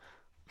him.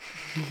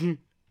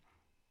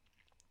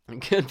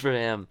 Good for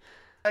him.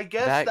 I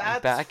guess Back,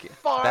 that's back,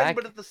 fine, but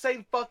back. at the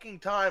same fucking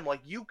time,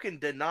 like, you can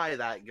deny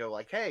that and go,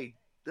 like, hey,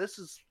 this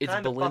is It's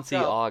kind of fucked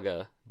up.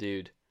 Balenciaga,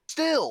 dude.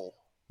 Still,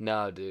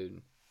 No,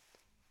 dude.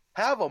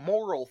 have a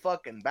moral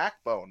fucking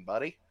backbone,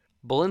 buddy.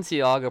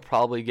 Balenciaga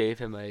probably gave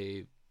him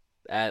a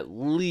at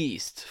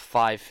least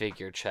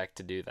 5-figure check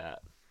to do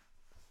that.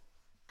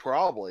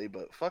 Probably,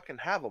 but fucking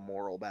have a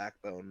moral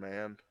backbone,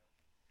 man.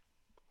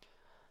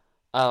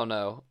 I don't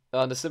know.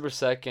 On December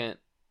 2nd,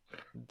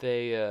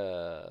 they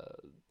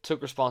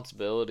took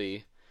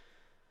responsibility,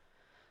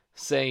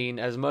 saying,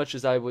 as much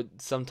as I would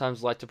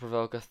sometimes like to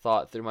provoke a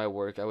thought through my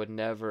work, I would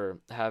never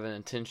have an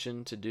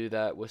intention to do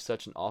that with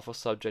such an awful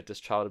subject as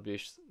child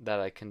abuse that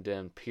I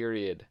condemn,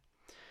 period.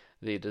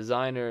 The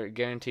designer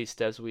guarantees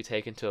steps will be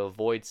taken to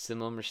avoid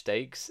similar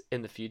mistakes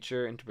in the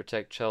future and to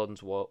protect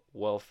children's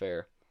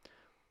welfare.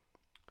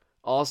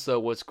 Also,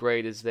 what's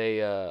great is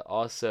they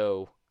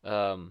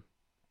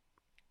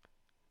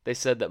they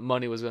said that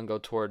money was going to go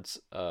towards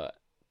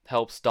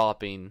help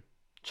stopping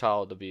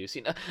child abuse.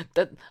 You know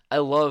that I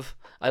love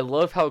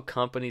how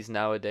companies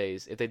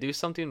nowadays, if they do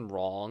something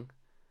wrong,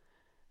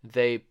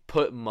 they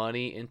put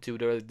money into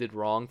whatever they did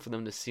wrong for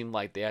them to seem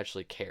like they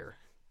actually care.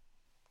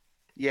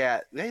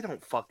 Yeah, they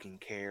don't fucking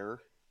care.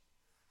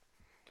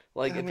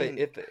 Like I mean,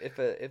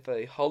 if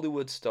a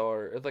Hollywood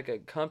star, if like a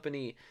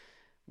company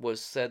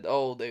was said,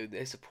 oh,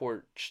 they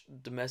support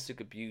domestic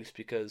abuse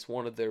because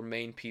one of their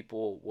main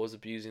people was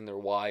abusing their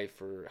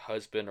wife or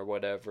husband or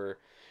whatever,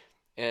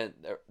 and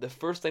the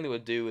first thing they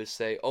would do is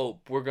say, oh,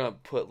 we're gonna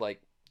put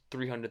like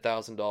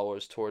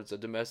 $300,000 towards a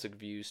domestic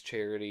abuse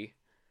charity.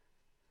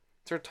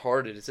 It's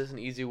retarded. It's just an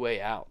easy way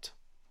out.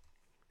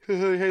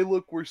 hey,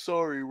 look, we're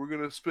sorry. We're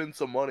going to spend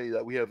some money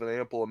that we have an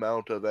ample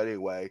amount of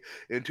anyway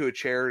into a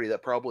charity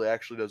that probably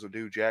actually doesn't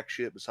do jack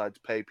shit besides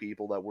pay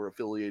people that we're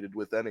affiliated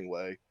with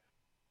anyway.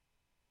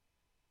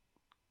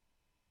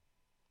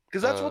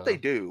 Because that's what they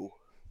do.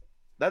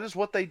 That is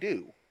what they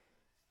do.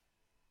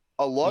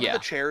 A lot of the Yeah.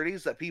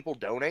 charities that people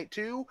donate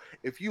to,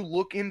 if you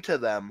look into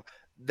them,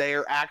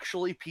 they're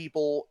actually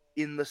people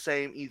in the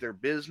same either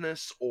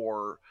business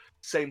or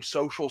same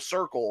social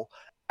circle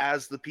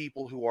as the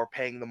people who are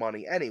paying the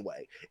money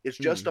anyway. It's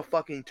just a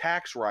fucking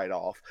tax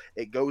write-off.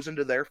 It goes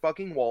into their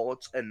fucking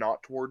wallets and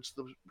not towards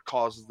the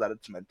causes that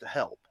it's meant to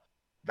help.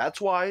 That's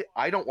why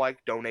I don't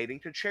like donating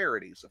to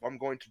charities. If I'm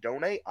going to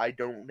donate, I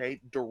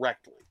donate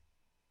directly.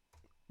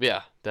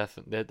 Yeah,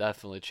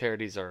 definitely.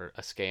 Charities are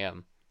a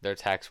scam. They're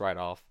tax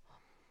write-off.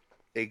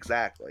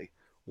 Exactly.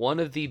 One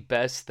of the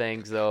best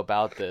things, though,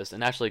 about this,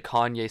 and actually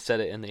Kanye said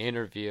it in the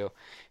interview,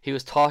 he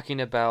was talking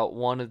about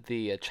one of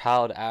the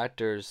child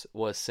actors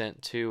was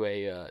sent to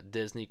a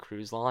Disney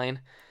cruise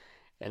line,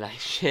 and I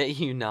shit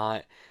you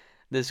not,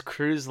 this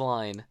cruise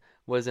line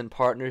was in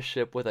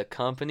partnership with a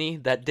company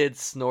that did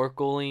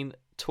snorkeling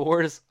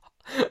tours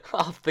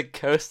off the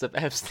coast of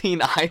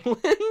Epstein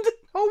Island.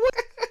 Oh, what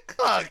the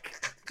fuck?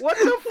 What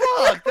the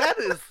fuck? That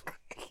is...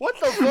 What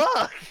the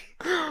fuck?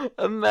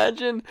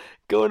 Imagine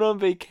going on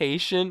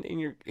vacation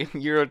and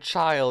you're a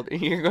child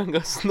and you're going to go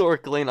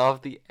snorkeling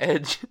off the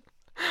edge,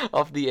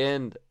 off the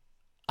end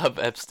of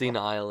Epstein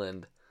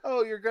Island.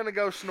 Oh, you're gonna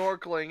go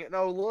snorkeling, and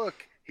oh look,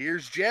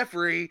 here's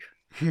Jeffrey.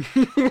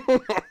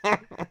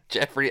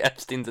 Jeffrey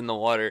Epstein's in the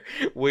water,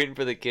 waiting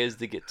for the kids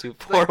to get too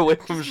far away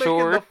from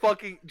shore.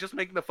 Just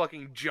making the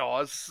fucking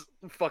Jaws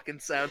fucking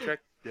soundtrack.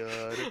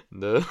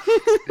 No.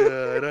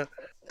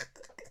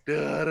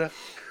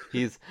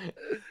 He's...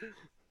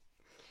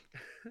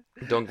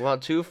 Don't go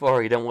out too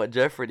far. You don't want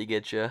Jeffrey to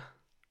get you.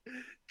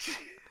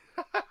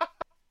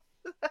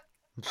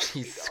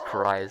 Jesus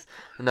Christ.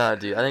 No,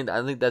 dude.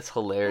 I think that's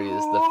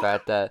hilarious. The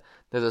fact that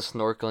there's a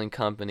snorkeling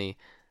company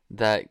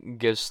that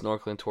gives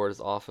snorkeling tours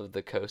off of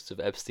the coast of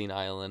Epstein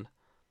Island.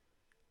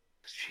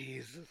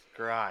 Jesus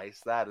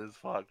Christ, that is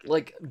fucking...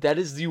 Like, that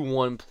is the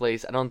one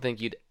place I don't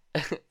think you'd...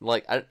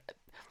 like,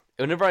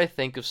 whenever I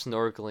think of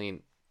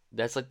snorkeling,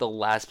 that's like the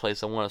last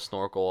place I want to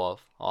snorkel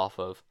off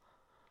of.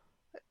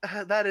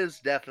 That is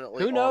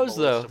definitely... Who knows,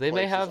 on the list though? of They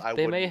may places have... I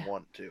wouldn't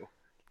want to.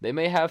 They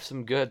may have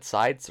some good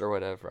sites or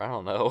whatever. I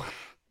don't know.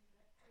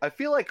 I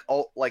feel like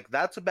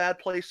that's a bad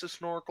place to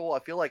snorkel. I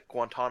feel like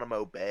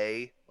Guantanamo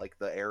Bay, like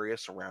the area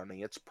surrounding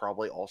it's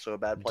probably also a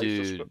bad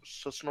place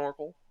to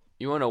snorkel.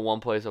 You want to know one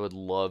place I would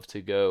love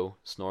to go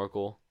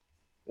snorkel?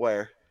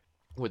 Where?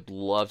 Would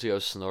love to go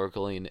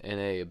snorkeling in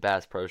a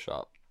Bass Pro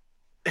Shop.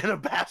 In a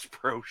Bass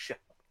Pro Shop?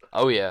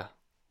 Oh, yeah.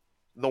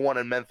 The one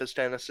in Memphis,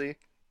 Tennessee?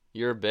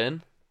 You ever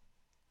been?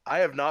 I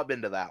have not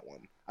been to that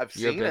one. I've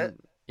seen it.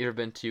 You ever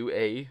been to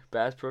a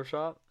Bass Pro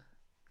Shop?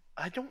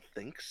 I don't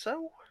think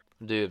so.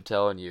 Dude, I'm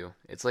telling you,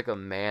 it's like a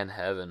man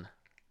heaven.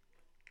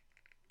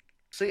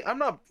 See, I'm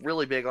not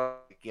really big on,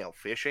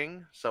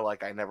 fishing, so, I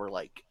never,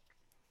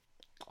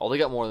 Oh, they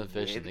got more than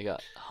fishing. They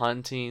got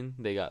hunting,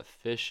 they got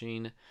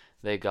fishing,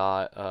 they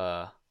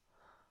got,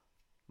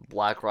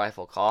 Black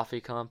Rifle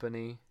Coffee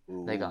Company,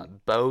 Ooh. They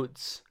got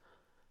boats,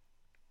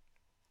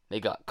 they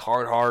got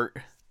Carhartt.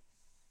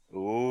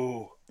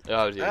 Ooh.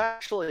 Oh, dude.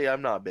 Actually,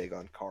 I'm not big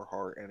on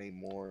Carhartt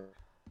anymore.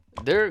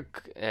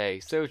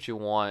 Hey, say what you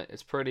want.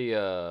 It's pretty,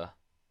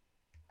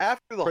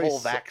 After the whole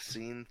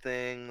vaccine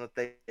thing that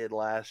they did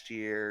last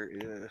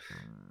year,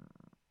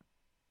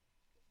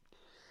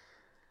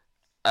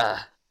 I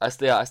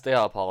stay out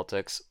of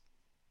politics.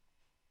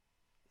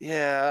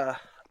 Yeah.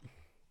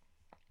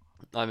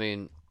 I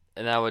mean,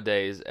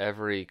 nowadays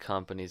every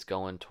company's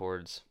going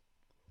towards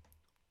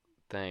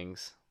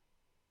things.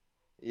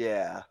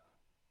 Yeah.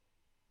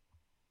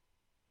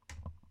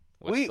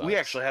 We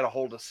actually had a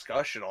whole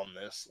discussion on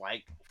this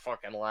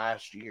fucking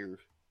last year.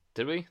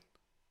 Did we?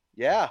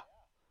 Yeah.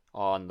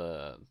 On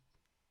the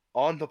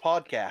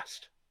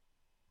podcast.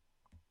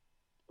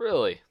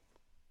 Really?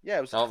 Yeah,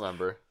 it was. I don't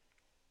remember.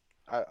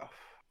 I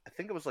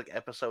think it was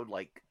episode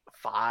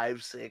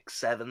 5, 6,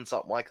 7,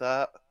 something like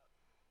that.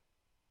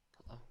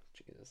 Oh,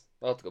 Jesus.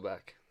 I'll have to go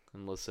back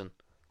and listen.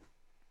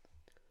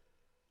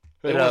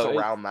 It was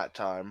around that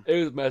time.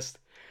 It was messed.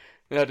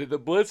 Yeah, dude, the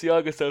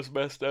Balenciaga stuff's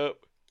messed up.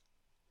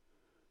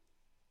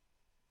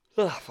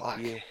 Oh, fuck.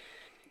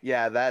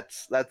 Yeah,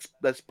 that's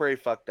pretty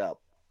fucked up.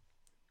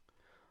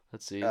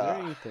 Let's see, is there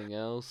anything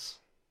else?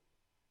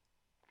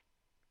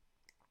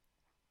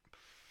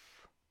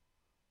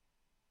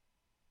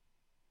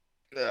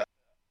 Yeah.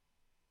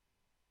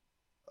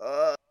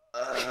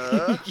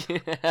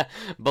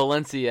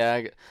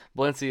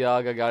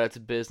 Balenciaga got its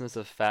business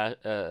of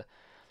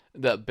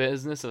the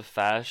business of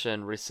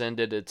fashion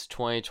rescinded its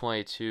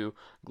 2022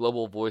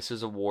 Global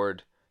Voices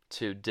Award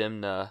to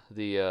Dimna,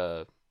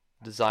 the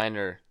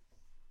designer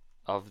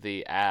of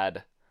the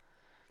ad,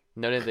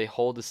 noting they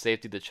hold the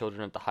safety of the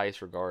children at the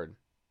highest regard.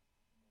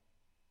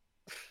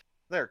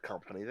 They're a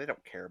company. They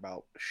don't care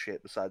about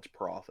shit besides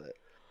profit.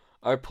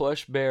 Our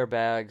plush bear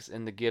bags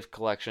in the gift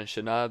collection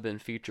should not have been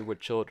featured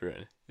with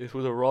children. This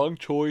was a wrong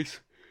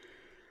choice.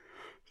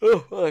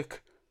 Oh,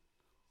 fuck.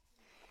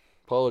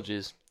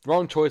 Apologies.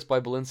 Wrong choice by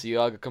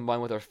Balenciaga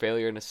combined with our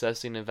failure in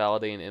assessing and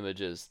validating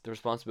images. The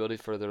responsibility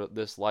for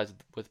this lies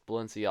with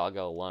Balenciaga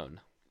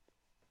alone.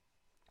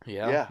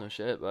 Yeah, Yeah, no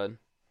shit, bud.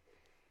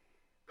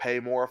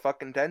 pay more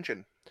fucking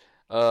attention.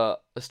 A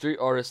street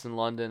artist in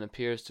London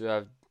appears to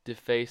have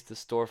defaced the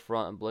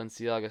storefront of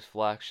Balenciaga's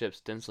flagship,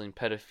 stenciling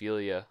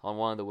pedophilia on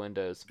one of the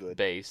windows. Good.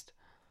 Based.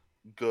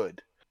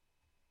 Good.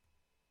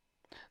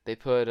 They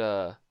put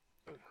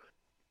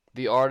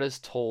the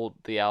artist told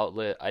the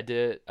outlet, I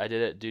did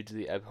it due to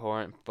the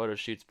abhorrent photo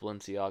shoots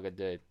Balenciaga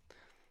did.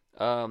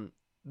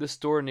 The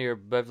store near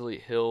Beverly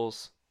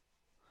Hills,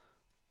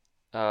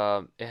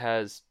 it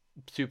has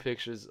two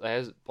pictures. It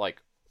has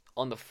like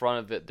on the front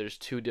of it, there's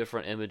two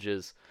different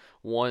images.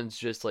 One's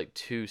just like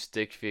two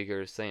stick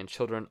figures saying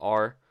children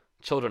are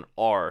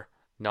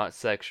not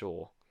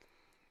sexual,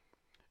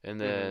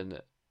 and Mm-hmm. then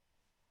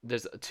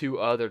there's two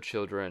other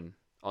children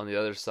on the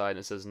other side, and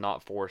it says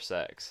not for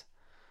sex.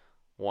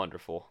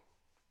 Wonderful.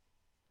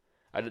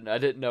 I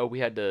didn't know we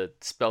had to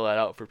spell that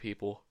out for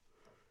people.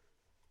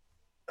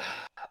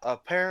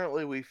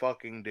 Apparently we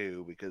fucking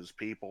do, because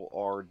people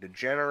are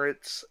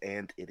degenerates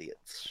and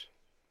idiots.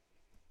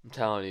 I'm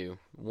telling you,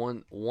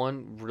 one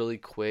really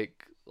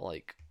quick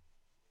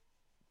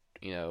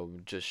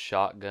just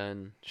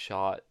shotgun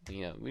shot.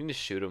 We can just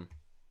shoot them.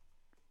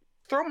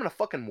 Throw them in a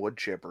fucking wood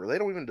chipper. They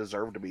don't even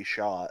deserve to be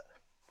shot.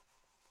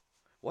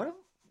 What?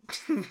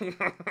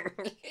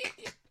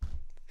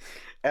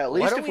 At Why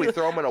least don't if we? we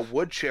throw them in a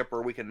wood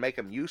chipper, we can make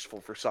them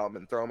useful for something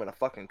and throw them in a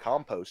fucking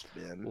compost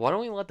bin. Why don't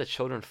we let the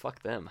children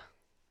fuck them?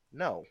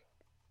 No.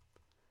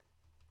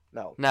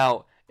 No.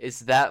 Now,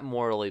 is that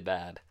morally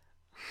bad?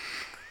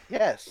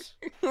 Yes.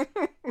 The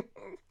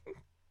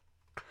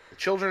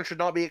children should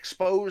not be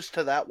exposed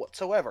to that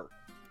whatsoever.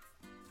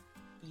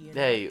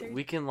 Hey,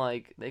 they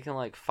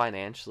can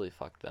financially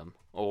fuck them,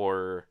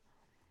 or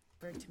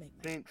I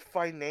mean,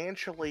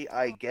 financially,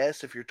 I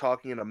guess, if you're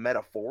talking in a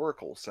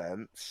metaphorical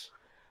sense.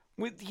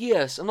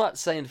 yes, I'm not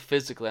saying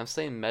physically. I'm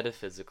saying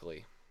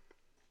metaphysically.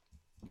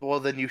 Well,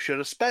 then you should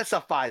have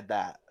specified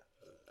that.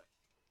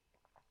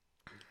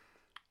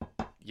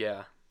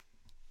 Yeah.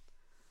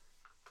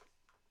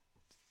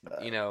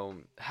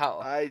 How?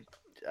 I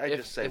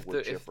just say if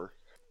wood chipper.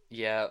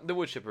 Yeah, the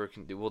wood chipper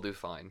will do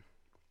fine.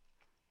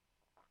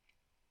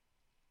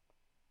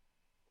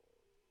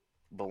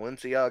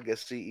 Balenciaga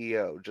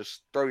CEO,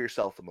 just throw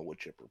yourself in the wood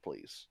chipper,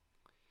 please.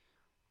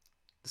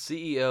 The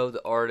CEO,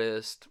 the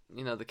artist,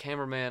 the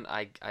cameraman.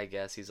 I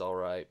guess he's all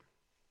right.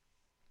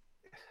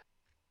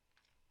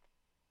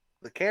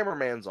 The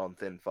cameraman's on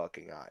thin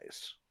fucking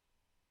ice.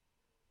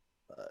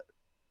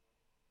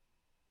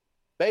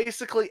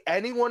 Basically,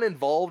 anyone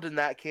involved in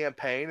that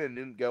campaign and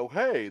didn't go,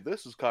 hey,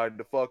 this is kind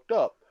of fucked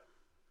up,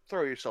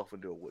 throw yourself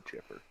into a wood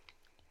chipper.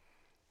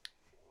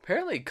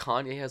 Apparently,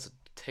 Kanye has a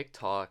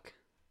TikTok.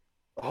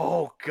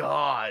 Oh,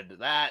 God,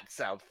 that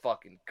sounds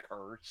fucking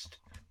cursed.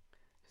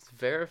 His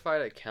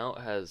verified account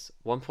has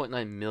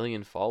 1.9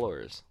 million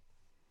followers.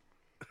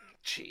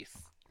 Jeez.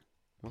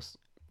 Let's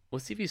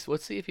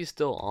see if he's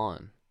still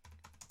on.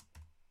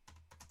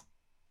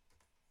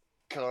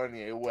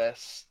 Kanye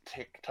West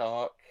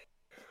TikTok.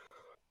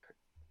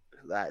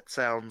 That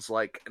sounds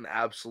like an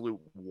absolute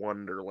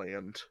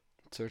wonderland.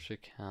 Search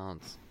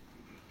accounts.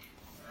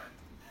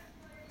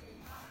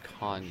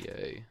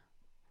 Kanye.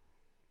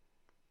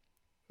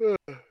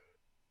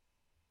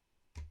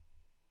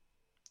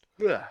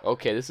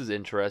 Okay, this is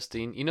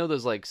interesting. You know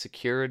those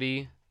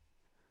security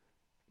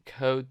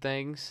code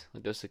things?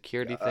 Like those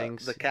security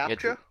things? The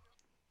CAPTCHA?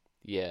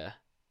 Yeah.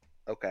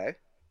 Okay.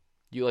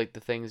 You the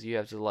things you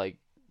have to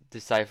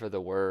decipher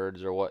the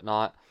words or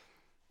whatnot.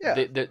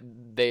 Yeah.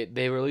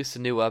 They released a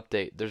new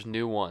update. There's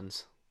new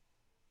ones.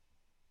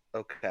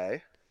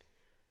 Okay.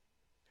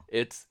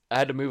 I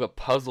had to move a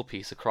puzzle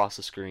piece across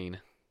the screen.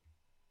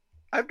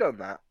 I've done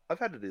that. I've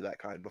had to do that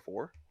kind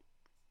before.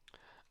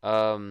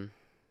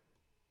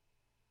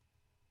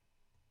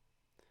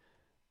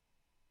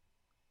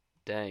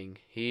 Dang.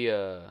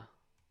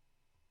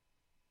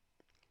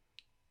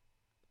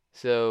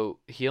 So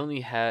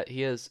he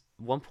has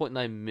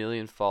 1.9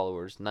 million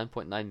followers,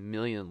 9.9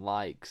 million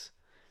likes.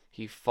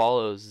 He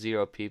follows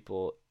 0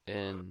 people,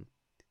 and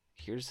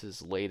here's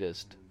his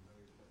latest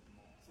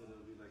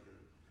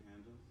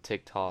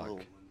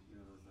TikTok.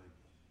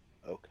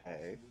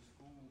 Okay.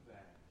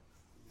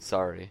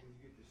 Sorry.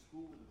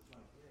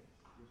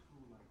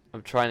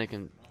 I'm trying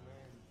to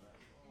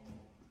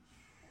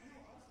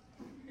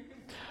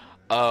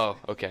Oh,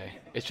 okay.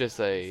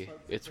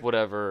 It's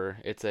whatever.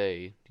 It's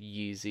a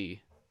Yeezy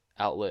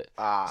outlet.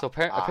 So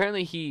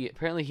apparently he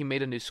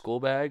made a new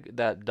school bag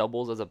that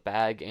doubles as a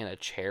bag and a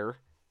chair.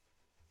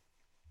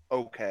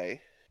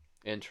 Okay.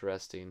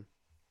 Interesting.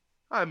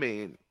 I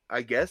mean,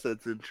 I guess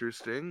that's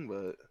interesting,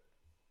 but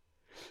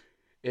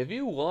if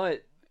you want,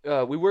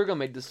 we were gonna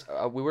make this.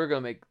 We were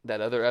gonna make that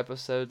other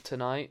episode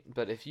tonight,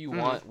 but if you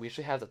want, we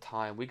should have the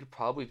time. We could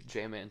probably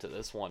jam it into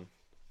this one.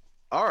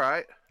 All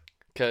right.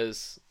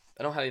 Because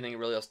I don't have anything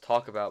really else to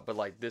talk about, but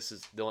this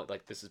is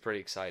this is pretty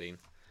exciting.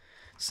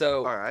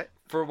 So all right.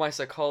 for my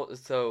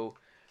psychologist, so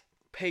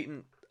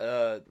Peyton,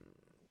 Uh,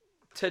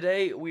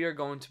 Today we are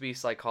going to be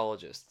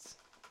psychologists.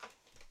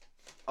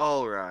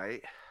 All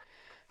right.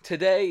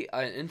 Today,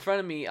 in front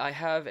of me, I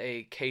have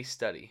a case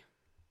study.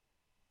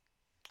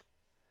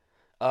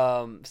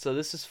 So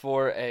this is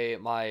for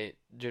my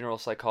general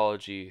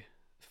psychology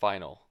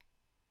final.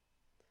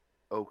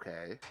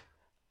 Okay.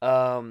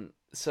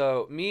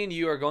 So me and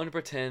you are going to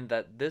pretend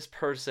that this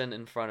person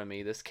in front of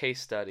me, this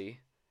case study,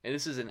 and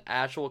this is an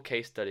actual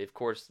case study. Of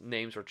course,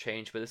 names were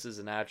changed, but this is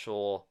an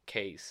actual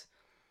case.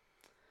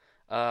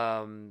 We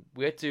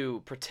have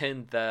to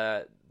pretend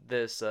that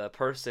this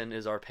person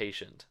is our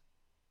patient.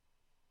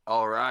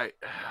 All right.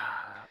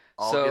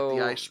 I'll get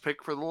the So, ice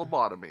pick for the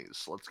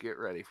lobotomies. Let's get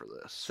ready for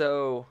this.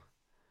 so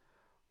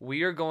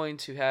we are going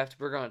to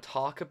we're going to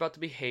talk about the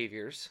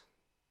behaviors.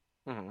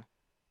 Mm-hmm.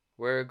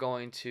 We're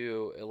going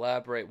to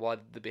elaborate why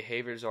the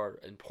behaviors are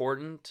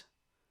important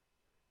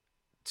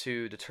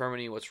to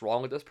determining what's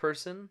wrong with this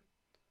person.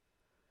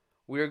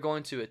 We are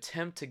going to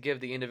attempt to give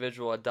the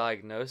individual a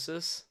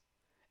diagnosis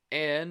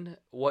and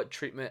what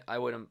treatment I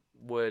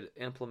would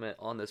implement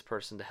on this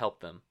person to help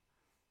them.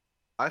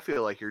 I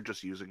feel like you're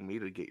just using me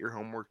to get your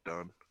homework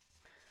done.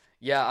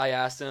 Yeah, I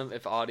asked him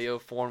if audio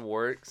form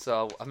works,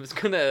 so I'm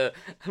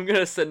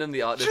gonna send him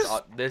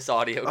this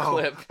audio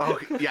clip. Oh,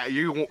 yeah,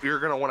 you're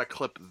gonna want to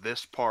clip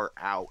this part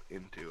out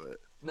into it.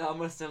 No, I'm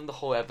gonna send him the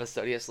whole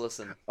episode. Yes,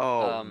 listen.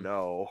 Oh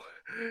no.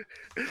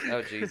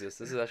 Oh Jesus,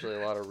 this is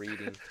actually a lot of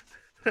reading.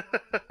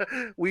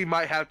 We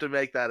might have to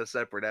make that a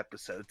separate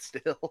episode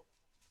still.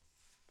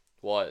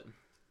 What?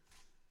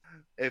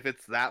 If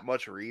it's that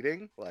much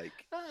reading,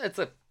 It's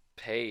a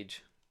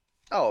page.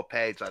 Oh, a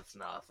page, that's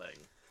nothing.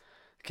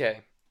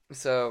 Okay,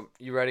 so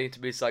you ready to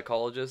be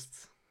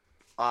psychologists?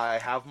 I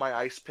have my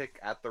ice pick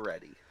at the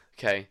ready.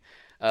 Okay,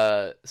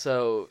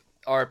 so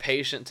our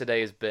patient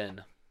today is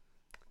Ben.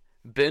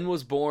 Ben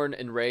was born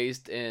and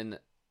raised in,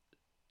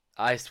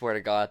 I swear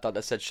to God, I thought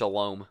that said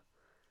Shalom.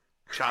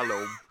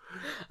 Shalom.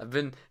 I've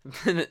been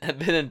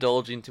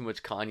indulging too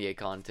much Kanye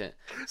content.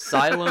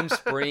 Siloam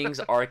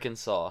Springs,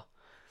 Arkansas.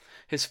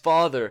 His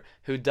father,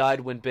 who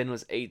died when Ben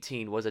was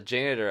 18, was a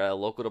janitor at a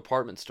local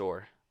department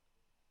store.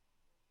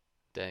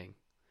 Dang.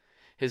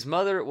 His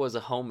mother was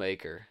a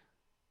homemaker.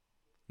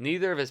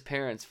 Neither of his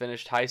parents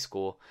finished high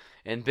school,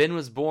 and Ben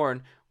was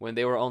born when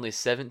they were only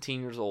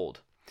 17 years old.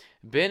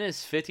 Ben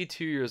is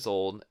 52 years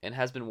old and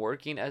has been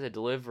working as a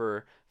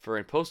deliverer for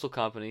a postal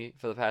company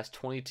for the past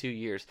 22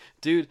 years.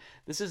 Dude,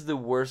 this is the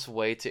worst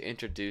way to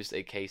introduce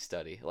a case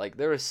study. Like,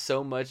 there is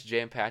so much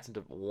jam-packed into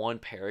one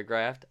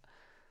paragraph.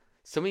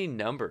 So many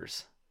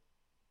numbers.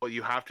 Well,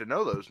 you have to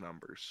know those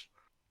numbers.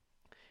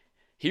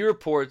 He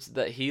reports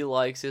that he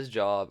likes his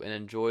job and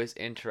enjoys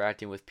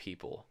interacting with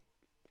people.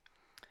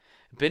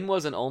 Ben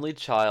was an only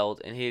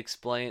child, and he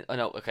explained... Oh,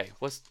 no, okay.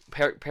 What's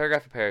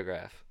paragraph to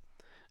paragraph?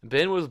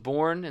 Ben was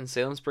born in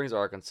Salem Springs,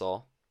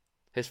 Arkansas.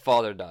 His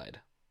father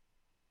died.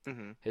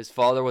 Mm-hmm. His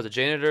father was a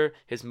janitor.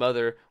 His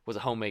mother was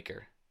a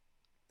homemaker.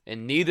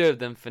 And neither of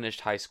them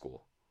finished high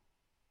school.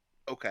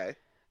 Okay.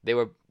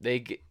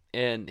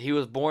 And he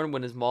was born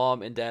when his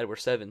mom and dad were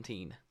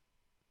 17.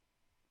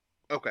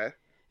 Okay.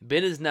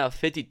 Ben is now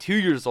 52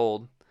 years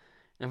old,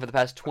 and for the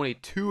past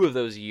 22 of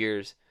those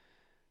years,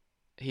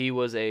 he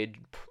was a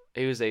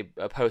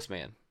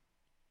postman.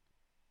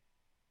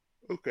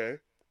 Okay.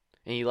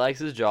 And he likes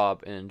his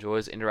job and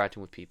enjoys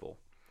interacting with people.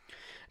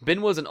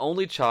 Ben was an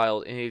only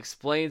child, and he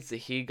explains that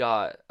he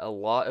got a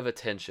lot of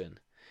attention.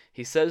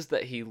 He says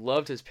that he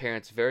loved his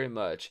parents very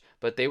much,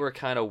 but they were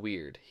kind of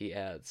weird, he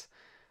adds.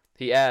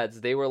 He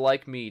adds, they were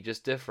like me,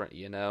 just different,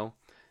 you know?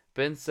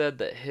 Ben said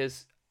that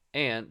his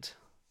aunt,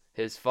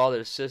 his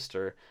father's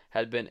sister,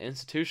 had been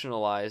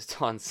institutionalized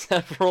on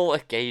several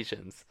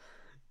occasions.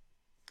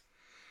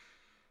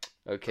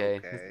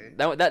 Okay.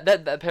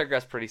 That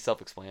paragraph's pretty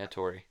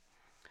self-explanatory.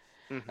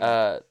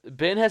 Mm-hmm.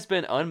 Ben has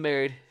been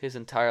unmarried his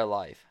entire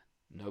life.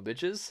 No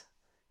bitches,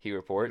 he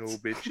reports. No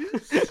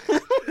bitches?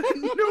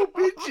 No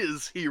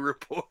bitches, he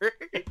reports.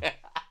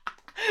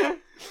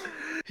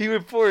 He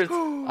reports,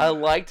 I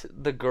liked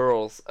the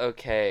girls,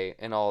 okay,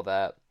 and all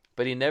that,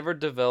 but he never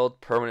developed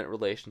permanent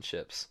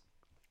relationships.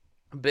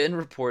 Ben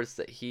reports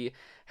that he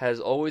has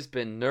always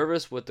been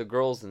nervous with the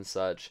girls and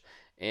such,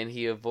 and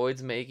he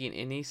avoids making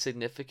any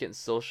significant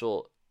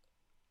social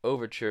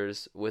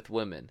overtures with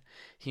women.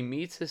 He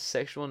meets his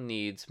sexual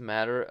needs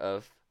matter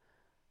of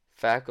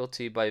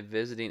faculty by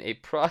visiting a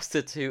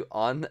prostitute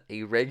on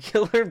a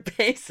regular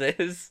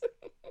basis.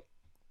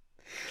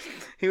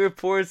 He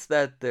reports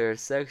that their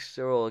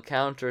sexual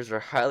encounters are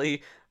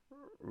highly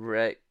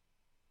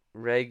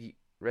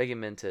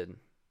regimented.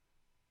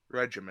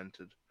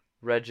 Regimented.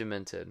 I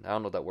don't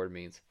know what that word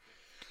means.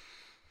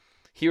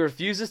 He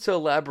refuses to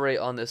elaborate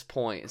on this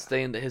point,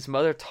 stating that his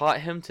mother taught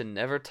him to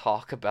never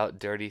talk about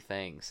dirty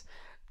things.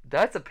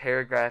 That's a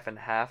paragraph and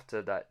a half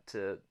to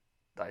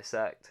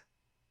dissect.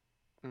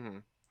 Mm-hmm.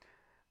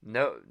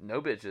 No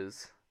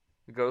bitches.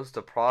 Goes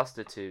to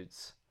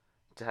prostitutes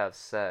to have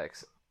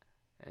sex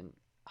and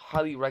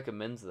highly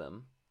recommends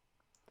them.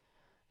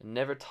 And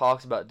never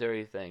talks about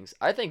dirty things.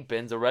 I think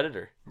Ben's a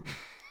Redditor.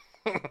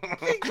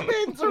 Thinks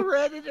Ben's a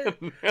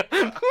redditor.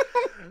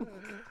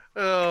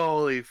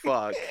 Holy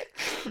fuck!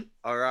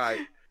 All right,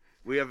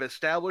 we have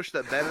established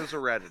that Ben is a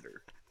redditor.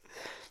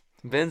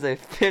 Ben's a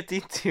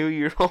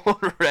 52-year-old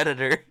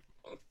redditor.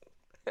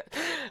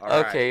 All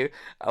right, Okay,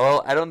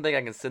 well, I don't think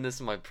I can send this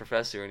to my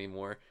professor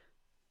anymore.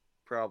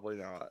 probably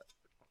not.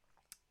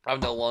 I'm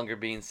no longer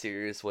being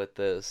serious with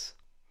this.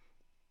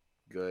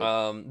 Good.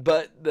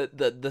 But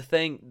the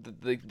thing,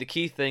 the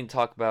key thing to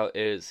talk about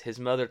is his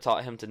mother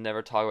taught him to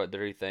never talk about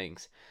dirty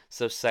things,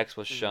 so sex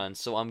was Mhm. shunned.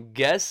 So I'm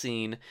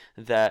guessing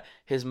that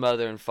his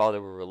mother and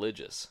father were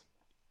religious.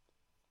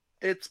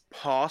 It's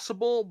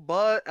possible,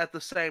 but at the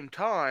same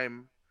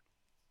time,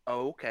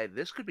 oh, okay,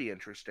 this could be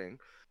interesting.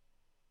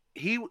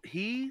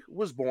 He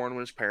was born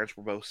when his parents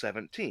were both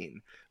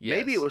 17.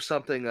 Maybe it Yes, was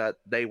something that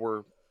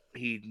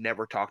he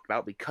never talked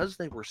about because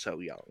they were so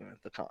young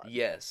at the time.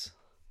 yes,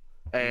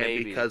 And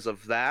maybe. because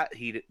of that,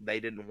 they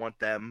didn't want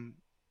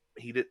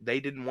they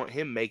didn't want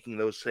him making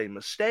those same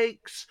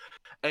mistakes,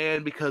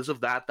 and because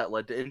of that, that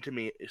led to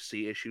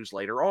intimacy issues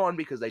later on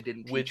because they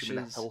didn't teach him Which in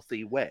a is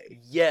healthy way.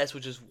 Yes,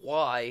 which is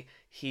why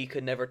he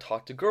could never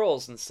talk to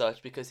girls and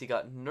such because he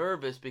got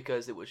nervous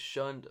because it was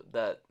shunned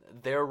that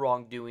their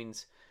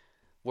wrongdoings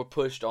were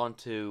pushed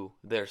onto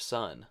their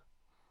son.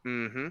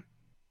 Mm-hmm.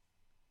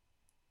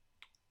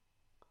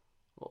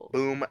 Well,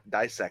 Boom,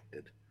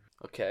 dissected.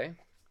 okay.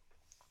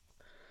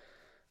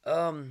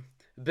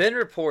 Ben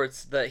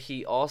reports that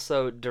he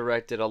also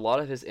directed a lot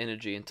of his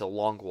energy into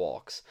long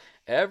walks.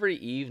 Every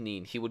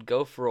evening, he would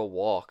go for a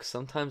walk,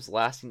 sometimes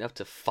lasting up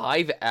to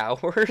 5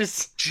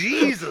 hours.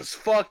 Jesus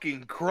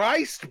fucking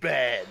Christ,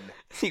 Ben!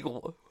 is, he,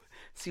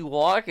 is he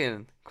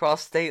walking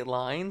across state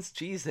lines?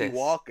 He Jesus.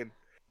 walking.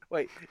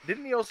 Wait,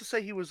 didn't he also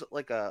say he was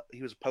a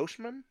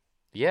postman?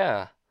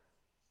 Yeah.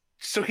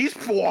 So he's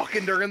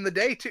walking during the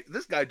day too.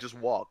 This guy just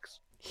walks.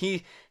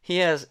 He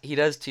does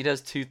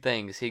two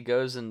things. He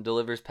goes and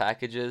delivers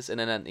packages, and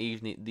then at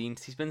evening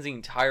he spends the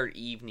entire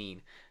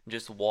evening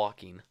just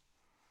walking.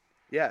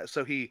 Yeah,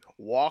 so he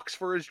walks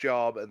for his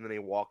job and then he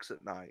walks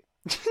at night.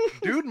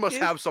 Dude must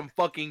his, have some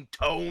fucking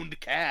toned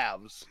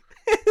calves.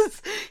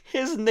 his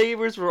his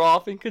neighbors were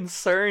often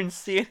concerned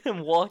seeing him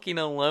walking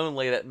alone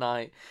late at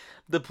night.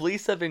 The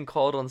police have been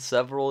called on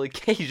several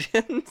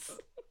occasions.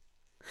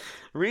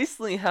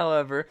 Recently,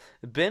 however,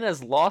 Ben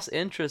has lost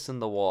interest in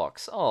the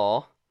walks.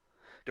 Aw.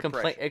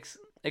 Complain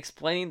Depression.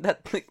 explaining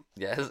that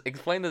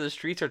explain that the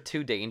streets are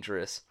too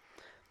dangerous.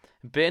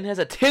 Ben has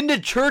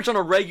attended church on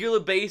a regular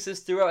basis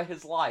throughout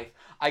his life.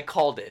 I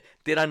called it.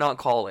 Did I not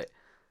call it?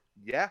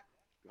 Yeah,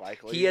 He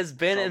likely has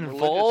been some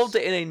involved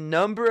religious. in a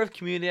number of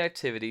community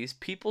activities.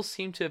 People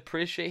seem to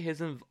appreciate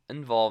his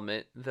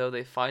involvement, though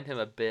they find him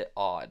a bit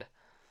odd.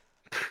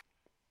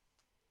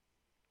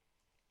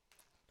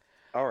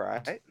 All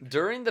right.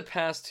 During the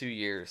past 2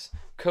 years,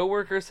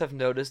 coworkers have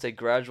noticed a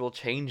gradual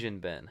change in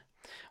Ben.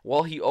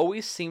 While he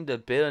always seemed a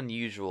bit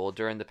unusual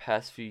during the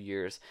past few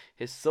years,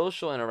 his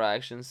social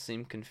interactions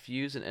seem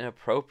confused and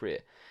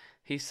inappropriate.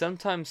 He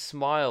sometimes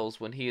smiles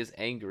when he is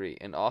angry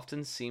and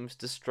often seems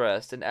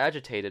distressed and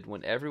agitated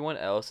when everyone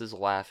else is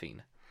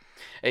laughing.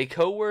 A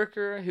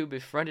coworker who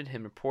befriended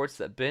him reports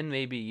that Ben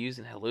may be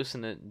using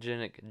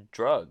hallucinogenic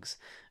drugs.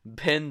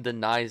 Ben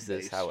denies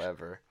this, Based.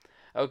 however.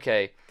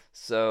 Okay,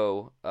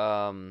 so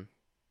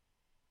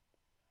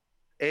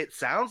It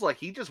sounds like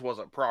he just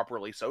wasn't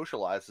properly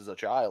socialized as a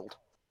child.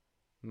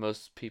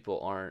 most people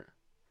aren't.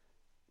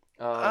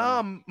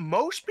 Um,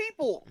 Most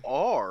people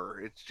are.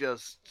 It's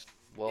just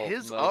well,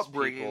 his most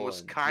upbringing people,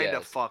 was and kind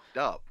of yes, fucked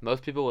up.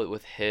 most people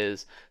with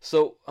his.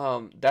 So,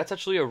 that's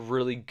actually a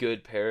really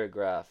good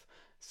paragraph.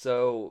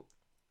 So,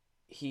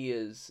 he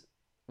is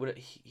when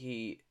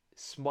he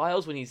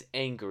smiles when he's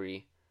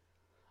angry,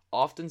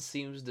 often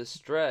seems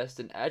distressed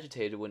and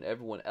agitated when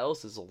everyone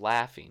else is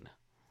laughing,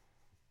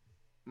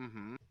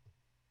 Mm-hmm.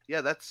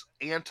 Yeah, that's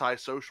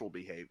antisocial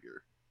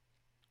behavior.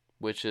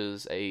 which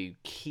is a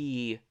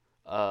key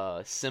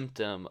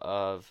symptom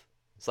of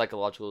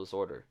psychological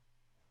disorder,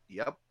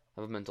 Yep.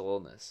 of a mental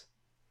illness.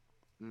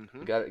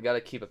 Mm-hmm. Got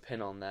to keep a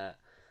pin on that.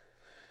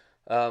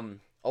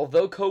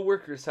 Although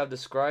coworkers have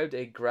described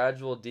a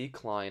gradual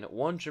decline,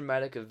 one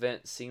dramatic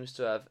event seems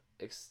to have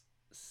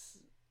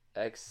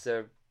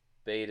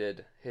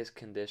exacerbated his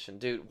condition.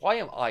 Dude, why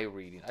am I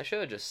reading? I should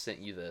have just sent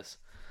you this.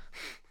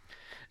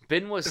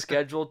 Ben was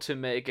scheduled to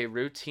make a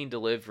routine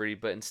delivery,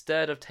 but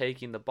instead of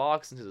taking the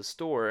box into the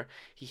store,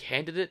 he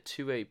handed it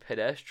to a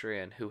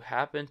pedestrian who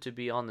happened to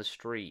be on the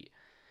street.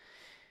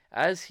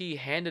 As he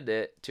handed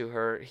it to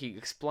her, he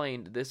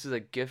explained, "This is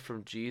a gift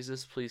from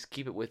Jesus. Please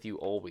keep it with you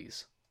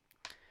always."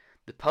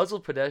 The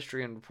puzzled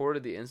pedestrian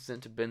reported the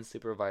incident to Ben's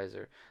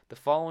supervisor. The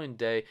following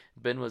day,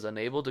 Ben was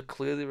unable to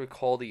clearly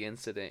recall the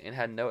incident and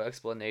had no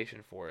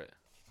explanation for it.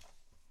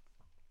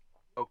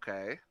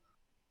 Okay.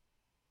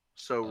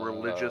 So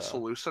religious Uh,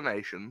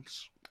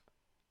 hallucinations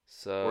or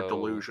so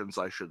delusions,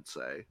 I should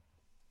say.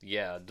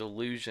 yeah,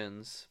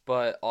 delusions,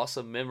 but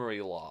also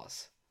memory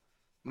loss.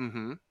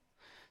 Mm-hmm.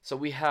 So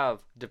we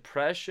have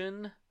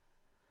depression,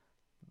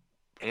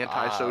 uh,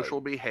 Antisocial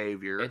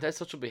behavior.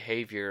 antisocial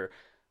behavior,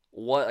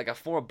 what, like a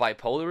form of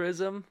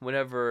bipolarism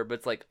whenever, but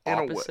it's like In a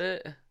way.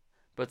 opposite,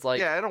 but it's like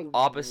Yeah, in a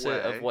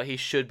opposite of way. what he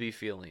should be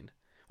feeling.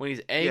 When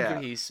he's angry,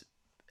 Yeah. he's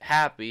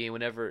happy, and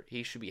whenever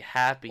he should be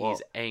happy, he's Well,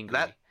 that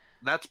angry.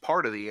 that's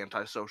part of the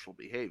antisocial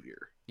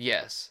behavior.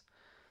 Yes.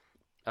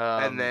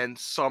 And Um, then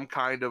some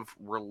kind of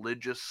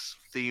religious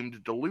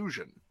themed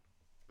delusion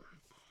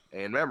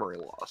and memory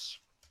loss.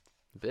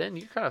 Ben,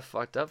 you're kind of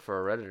fucked up for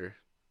a redditor.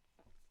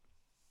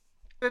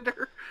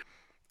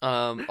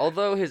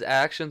 Although his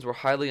actions were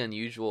highly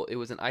unusual, it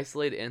was an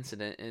isolated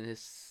incident, and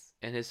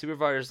his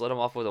supervisors let him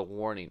off with a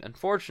warning.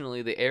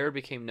 Unfortunately, the error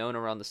became known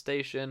around the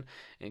station,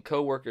 and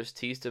coworkers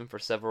teased him for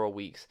several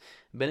weeks.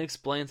 Ben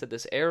explains that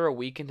this error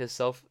weakened his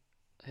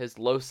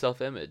low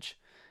self-image,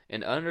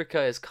 and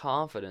undercut his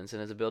confidence in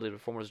his ability to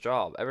perform his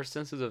job. Ever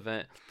since this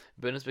event,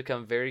 Ben has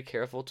become very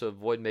careful to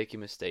avoid making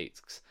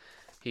mistakes.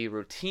 He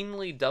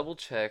routinely double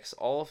checks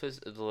all of his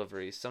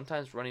deliveries,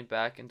 sometimes running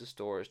back into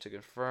stores to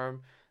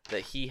confirm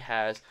that he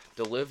has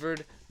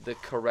delivered the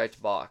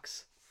correct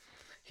box.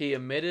 He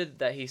admitted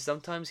that he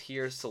sometimes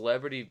hears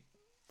celebrity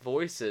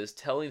voices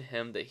telling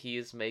him that he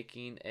is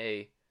making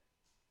a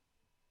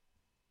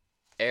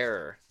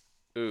error.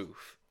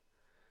 Oof.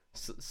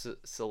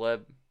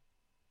 Celebrity?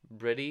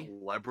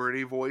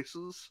 Celebrity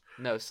voices?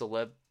 No,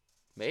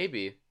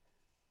 maybe.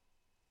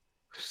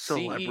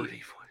 Celebrity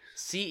voice.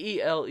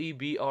 Celebrity.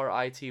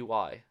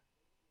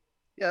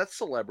 Yeah, that's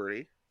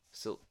celebrity.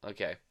 So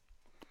okay.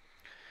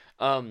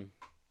 Um.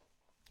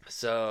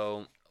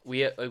 So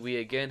we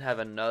again have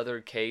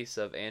another case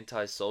of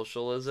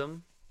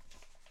anti-socialism,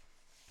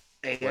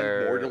 And more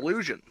where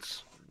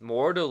delusions.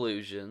 more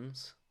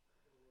delusions,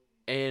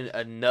 and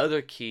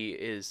another key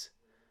is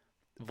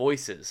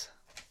voices.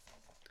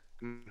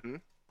 Hmm.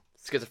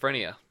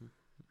 Schizophrenia.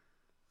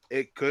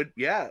 It could,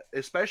 yeah,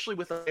 especially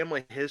with a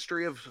family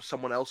history of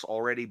someone else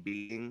already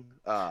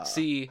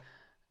See,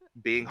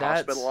 being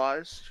that's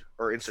hospitalized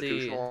or see.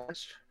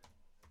 institutionalized.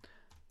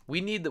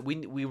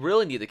 We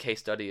really need the case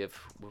study of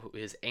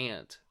his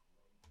aunt.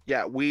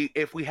 Yeah, we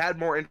if we had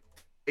more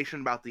information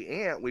about the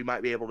aunt, we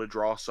might be able to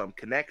draw some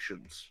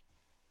connections.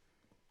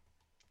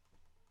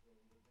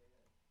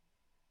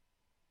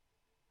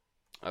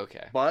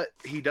 Okay. But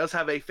he does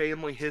have a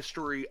family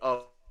history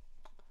of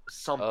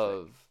something.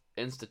 Of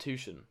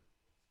institution.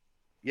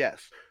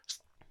 Yes.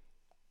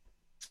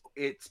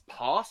 It's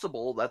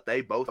possible that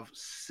they both have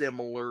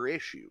similar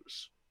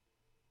issues.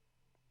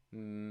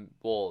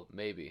 Well,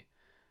 maybe.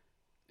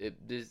 It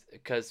is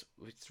because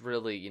it's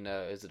really,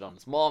 is it on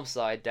his mom's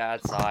side,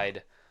 dad's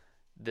side,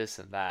 this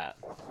and that.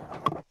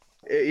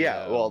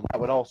 Yeah, well, that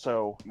would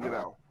also,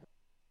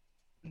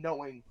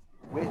 knowing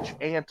which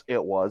aunt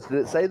it was. Did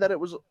it say that it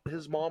was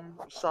his mom's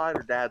side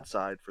or dad's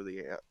side for the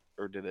aunt?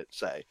 Or did it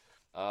say?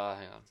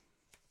 Hang on.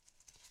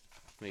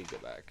 Let me go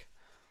back.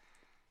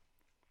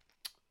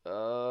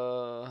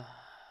 Uh.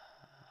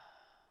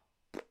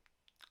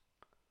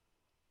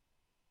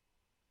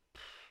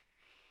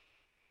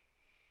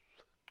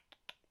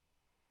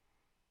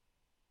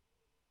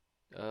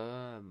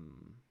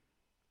 Um.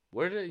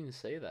 Where did it even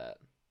say that?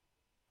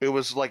 It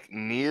was like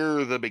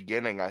near the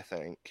beginning, I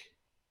think.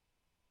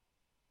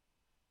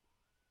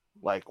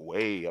 Like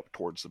way up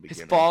towards the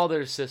beginning. His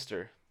father's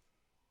sister.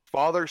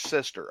 Father's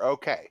sister.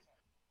 Okay.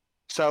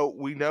 So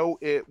we know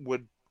it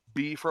would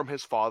be from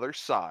his father's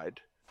side.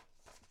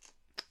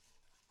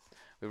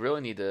 We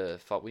really need to.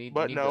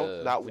 But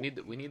no, we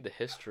need the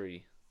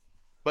history.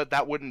 But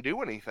that wouldn't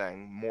do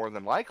anything. More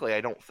than likely,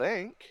 I don't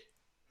think.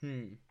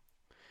 Hmm.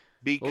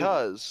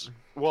 Because,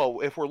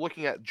 well, if we're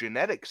looking at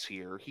genetics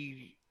here,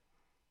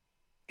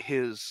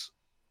 his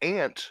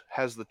aunt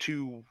has the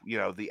two,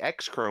 the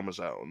X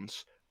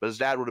chromosomes, but his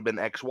dad would have been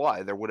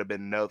XY. There would have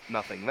been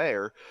nothing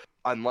there,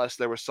 unless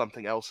there was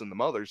something else in the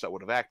mother's that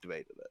would have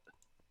activated it.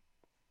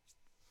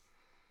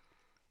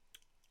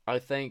 I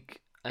think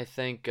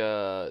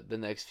the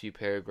next few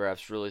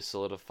paragraphs really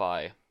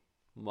solidify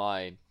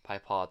my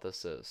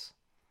hypothesis.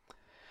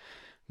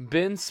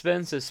 Ben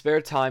spends his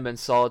spare time in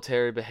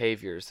solitary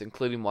behaviors,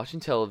 including watching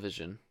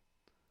television.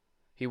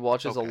 He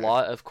watches a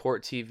lot of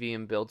court TV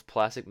and builds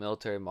plastic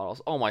military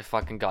models. Oh my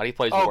fucking god, he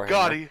plays Warhammer. Oh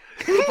god, he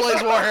plays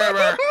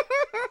Warhammer.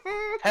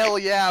 Hell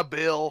yeah,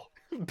 Bill.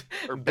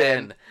 Or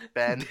Ben.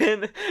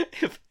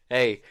 If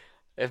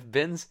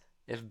Ben's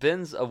a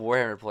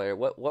Warhammer player,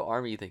 what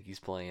army do you think he's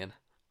playing?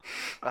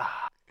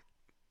 I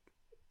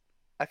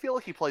feel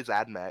like he plays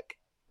AdMech.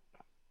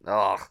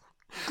 Ugh.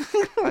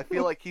 I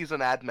feel like he's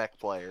an AdMech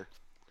player.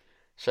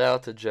 Shout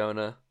out to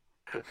Jonah.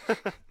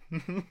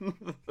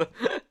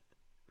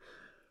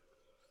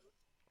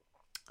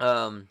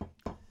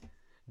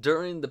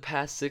 During the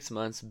past 6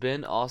 months,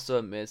 Ben also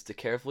admits to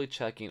carefully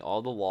checking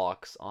all the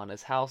locks on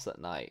his house at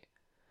night.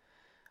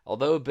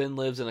 Although Ben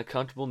lives in a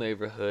comfortable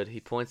neighborhood,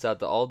 he points out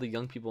that all the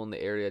young people in the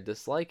area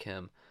dislike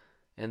him,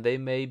 and they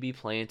may be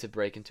planning to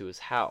break into his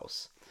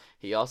house.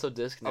 He also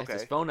disconnects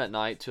his phone at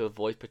night to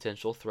avoid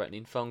potential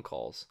threatening phone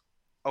calls.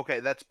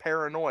 Okay, that's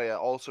paranoia,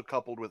 also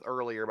coupled with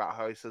earlier about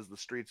how he says the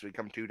streets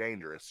become too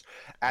dangerous.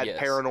 Add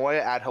paranoia,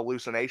 add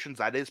hallucinations,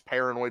 that is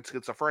paranoid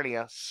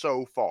schizophrenia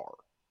so far.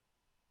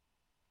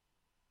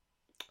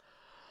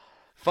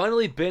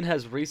 Finally, Ben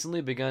has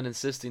recently begun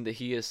insisting that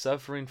he is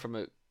suffering from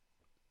a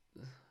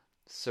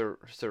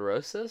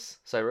cirrhosis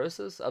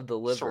of the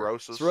liver.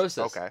 Cirrhosis.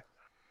 Cirrhosis. Okay.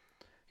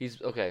 He's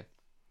okay.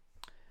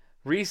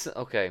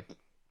 Okay.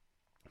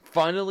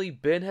 Finally,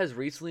 Ben has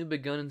recently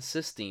begun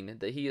insisting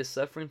that he is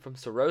suffering from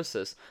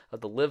cirrhosis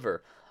of the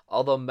liver.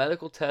 Although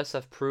medical tests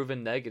have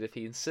proven negative,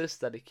 he insists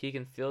that he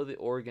can feel the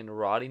organ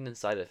rotting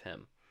inside of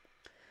him.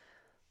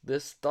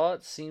 This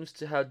thought seems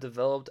to have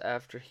developed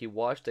after he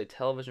watched a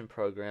television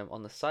program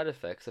on the side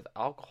effects of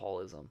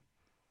alcoholism.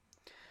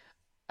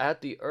 At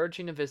the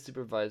urging of his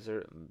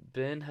supervisor,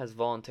 Ben has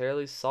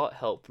voluntarily sought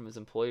help from his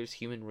employer's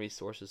human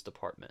resources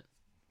department.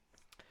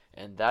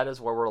 And that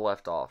is where we're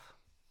left off.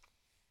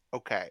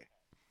 Okay.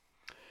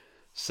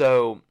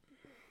 So,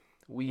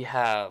 we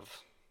have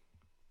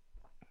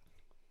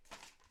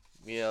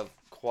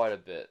quite a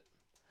bit.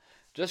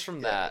 Just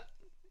from that,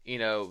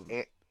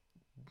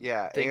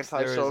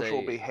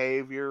 antisocial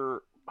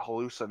behavior,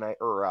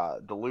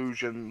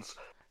 delusions, thinks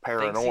he has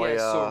paranoia.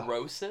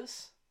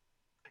 cirrhosis?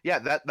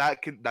 Yeah,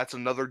 that's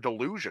another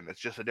delusion. It's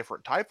just a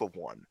different type of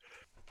one.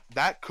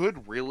 That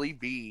could really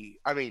be,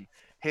 I mean,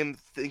 him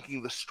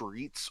thinking the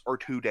streets are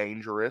too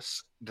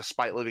dangerous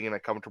despite living in a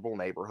comfortable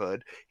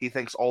neighborhood. He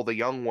thinks all the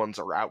young ones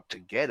are out to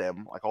get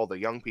him, like all the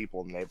young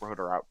people in the neighborhood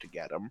are out to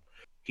get him.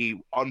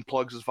 He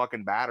unplugs his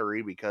fucking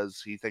battery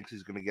because he thinks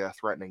he's going to get a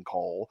threatening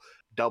call,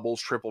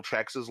 doubles, triple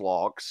checks his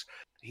locks.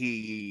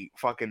 He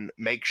fucking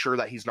makes sure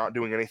that he's not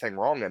doing anything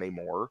wrong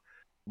anymore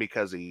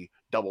because he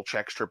double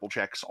checks, triple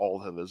checks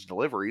all of his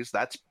deliveries.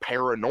 That's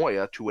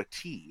paranoia to a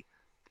T.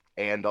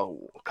 And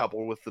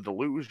coupled with the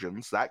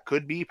delusions, that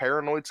could be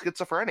paranoid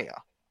schizophrenia.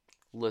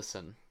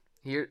 Listen,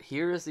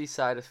 here is the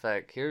side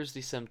effect. Here's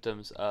the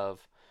symptoms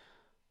of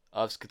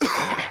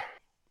schizophrenia.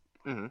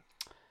 Mm-hmm.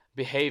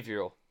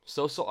 Behavioral,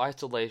 social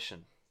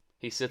isolation.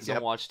 He sits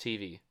and watches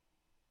TV.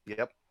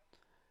 Yep.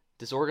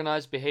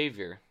 Disorganized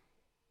behavior.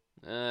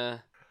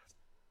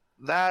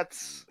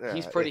 That's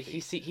he's pretty.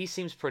 He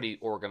seems pretty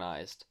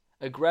organized.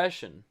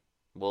 Aggression.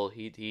 Well,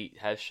 he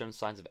has shown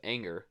signs of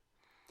anger.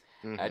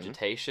 Mm-hmm.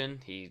 Agitation.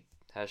 He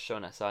has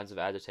shown signs of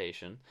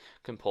agitation.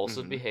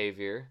 Compulsive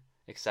behavior.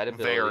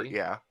 Excitability.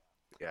 Yeah.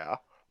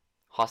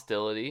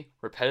 Hostility.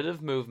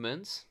 Repetitive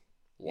movements.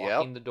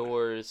 Locking the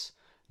doors.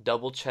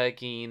 Double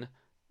checking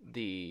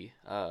the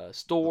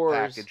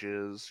stores. The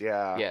packages.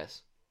 Yeah.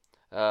 Yes.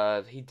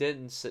 They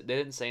didn't say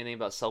anything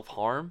about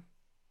self-harm.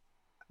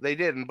 They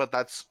didn't, but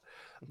that's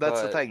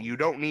the thing. You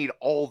don't need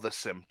all the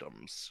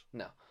symptoms.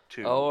 No.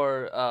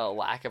 Or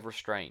lack of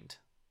restraint.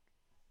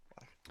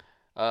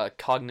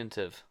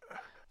 Cognitive.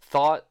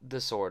 Thought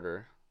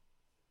disorder.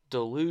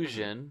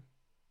 Delusion.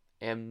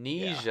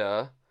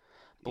 Amnesia.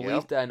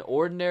 Belief that an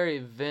ordinary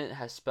event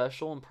has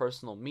special and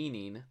personal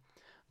meaning.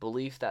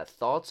 Belief that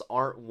thoughts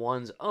aren't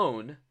one's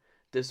own.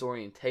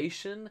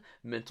 Disorientation,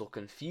 mental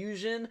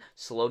confusion,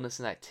 slowness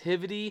in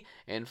activity,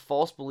 and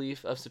false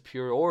belief of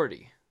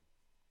superiority.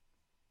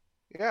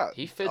 Yeah.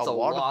 He fits a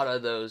lot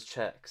of those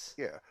checks.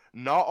 Yeah.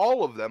 Not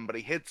all of them, but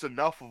he hits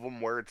enough of them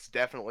where it's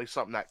definitely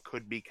something that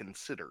could be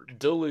considered.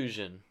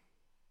 Delusion.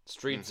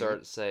 Streets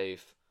aren't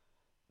safe.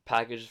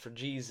 Packages for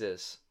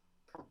Jesus.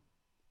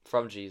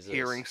 From Jesus.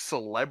 Hearing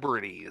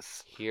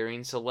celebrities.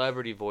 Hearing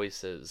celebrity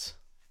voices.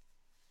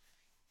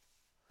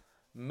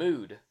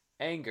 Mood.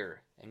 Anger.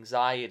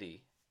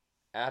 Anxiety.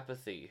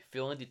 Apathy.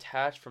 Feeling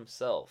detached from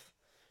self.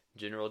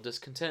 General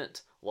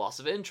discontent. Loss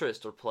of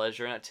interest or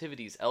pleasure in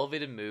activities.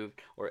 Elevated mood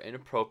or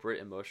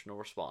inappropriate emotional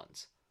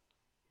response.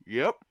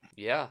 Yep.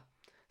 Yeah.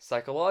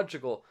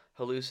 Psychological.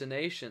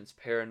 Hallucinations.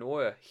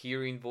 Paranoia.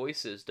 Hearing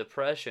voices.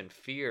 Depression.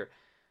 Fear.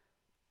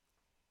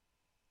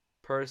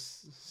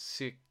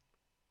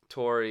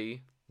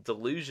 Persecutory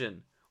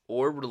delusion.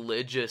 Or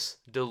religious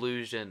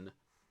delusion.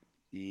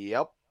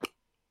 Yep.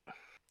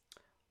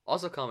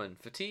 Also common.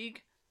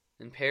 Fatigue.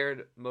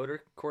 Impaired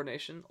motor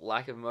coordination.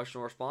 Lack of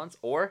emotional response.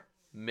 Or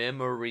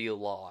memory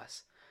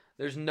loss.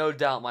 There's no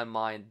doubt in my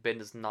mind Ben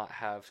does not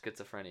have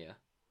schizophrenia.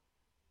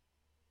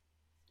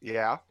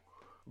 Yeah.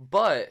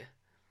 But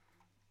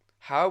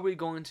how are we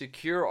going to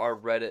cure our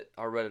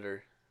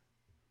Redditor?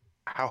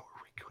 How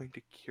are we going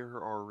to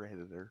cure our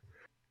Redditor?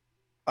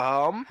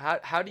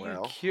 How do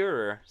you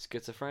cure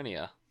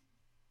schizophrenia?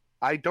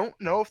 I don't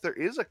know if there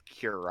is a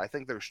cure. I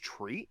think there's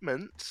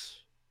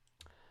treatments.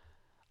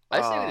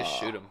 I say we just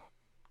shoot him.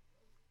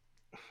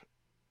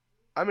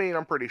 I mean,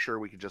 I'm pretty sure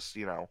we could just,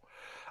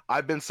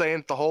 I've been saying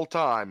it the whole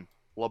time,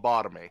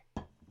 lobotomy.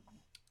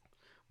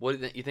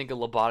 What do you think a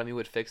lobotomy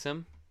would fix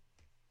him?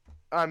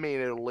 I mean,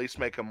 it'll at least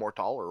make him more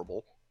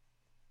tolerable.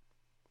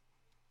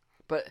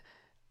 But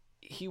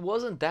he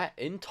wasn't that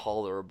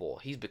intolerable.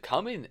 He's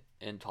becoming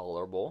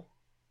intolerable.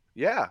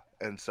 Yeah,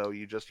 and so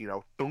you just,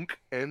 dunk,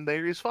 and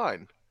there he's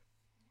fine.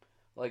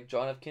 Like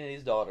John F.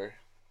 Kennedy's daughter.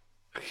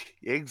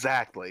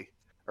 Exactly.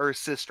 Or his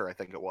sister, I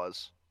think it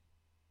was.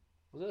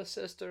 Was it a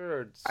sister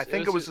or? I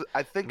think it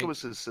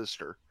was his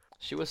sister.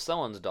 She was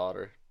someone's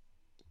daughter.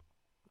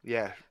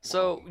 Yeah.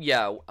 So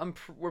yeah,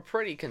 we're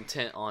pretty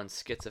content on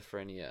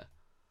schizophrenia.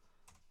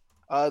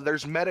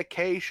 There's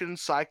medication,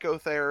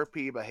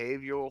 psychotherapy,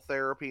 behavioral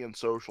therapy, and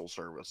social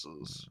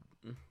services.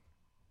 Mm.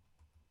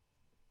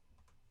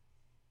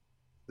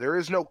 There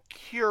is no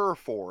cure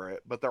for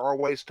it, but there are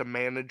ways to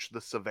manage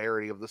the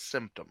severity of the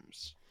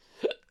symptoms.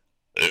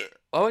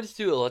 I would just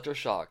do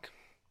electroshock.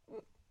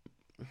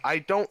 I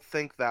don't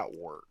think that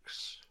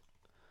works.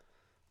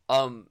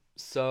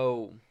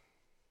 So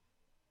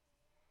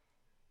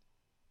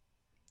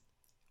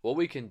what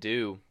we can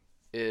do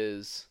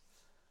is,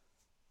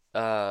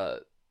 uh,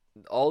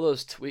 all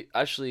those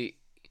actually,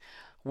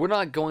 we're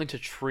not going to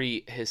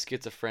treat his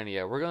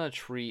schizophrenia. We're going to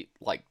treat,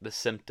 like, the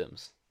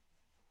symptoms.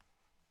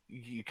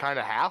 You kind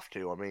of have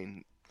to. I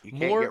mean, you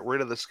can't More, get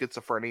rid of the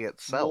schizophrenia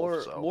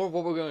itself, so. more.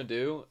 What we're gonna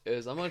do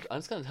is I'm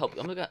just gonna help.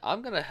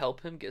 I'm gonna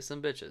help him get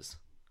some bitches.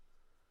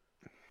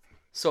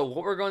 So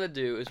what we're going to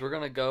do is we're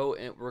going to go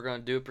and we're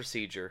going to do a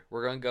procedure.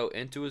 We're going to go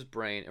into his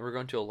brain and we're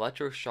going to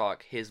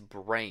electroshock his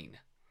brain.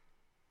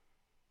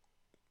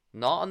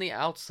 Not on the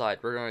outside.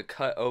 We're going to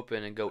cut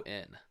open and go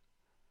in.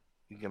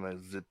 You're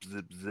gonna zip,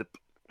 zip, zip.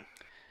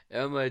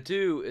 And what I'm going to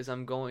do is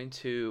I'm going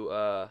to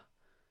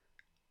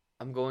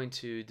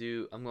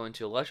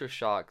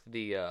electroshock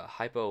the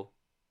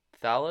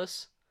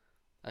hypothalamus.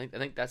 I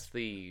think that's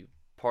the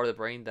part of the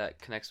brain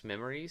that connects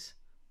memories.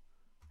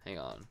 Hang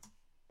on.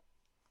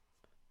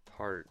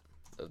 Part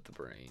of the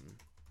brain.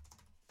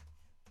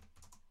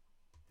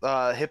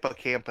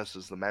 Hippocampus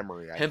is the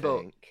memory, I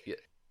think. Yeah,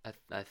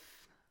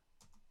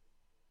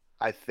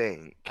 I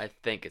think. I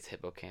think it's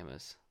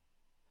hippocampus.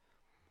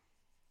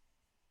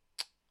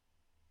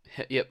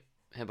 Yep,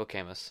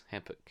 hippocampus.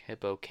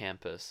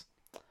 Hippocampus.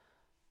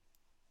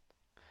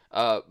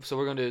 So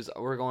we're going to do is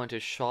we're going to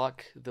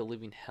shock the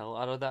living hell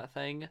out of that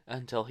thing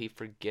until he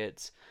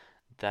forgets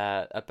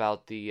that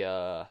about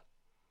the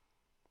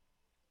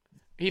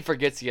he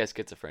forgets he has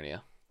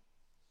schizophrenia.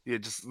 Yeah,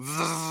 just.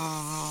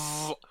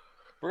 We're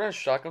gonna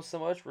shock him so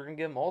much we're gonna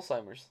give him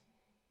Alzheimer's.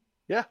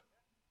 Yeah.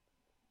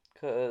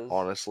 Cause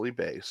honestly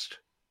based.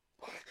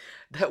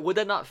 would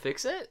that not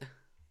fix it?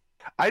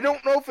 I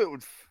don't know if it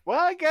would. Well,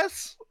 I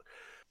guess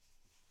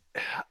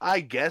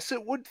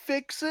it would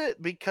fix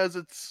it because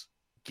it's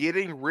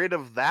getting rid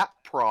of that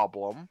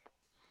problem.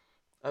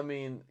 I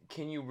mean,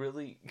 can you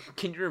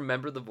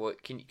remember the voice?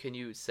 Can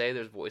you say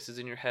there's voices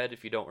in your head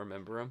if you don't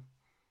remember them?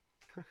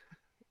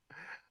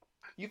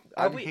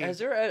 Has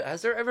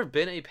there ever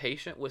been a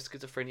patient with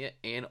schizophrenia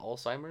and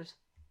Alzheimer's?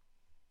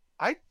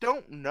 I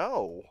don't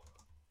know.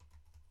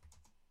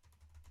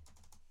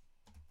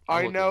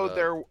 I know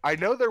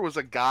there was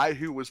a guy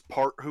who was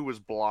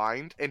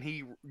blind and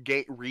he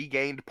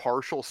regained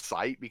partial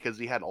sight because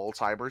he had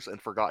Alzheimer's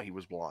and forgot he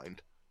was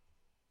blind.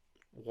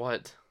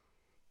 What?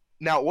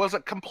 Now, it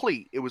wasn't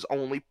complete. It was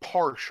only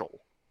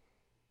partial.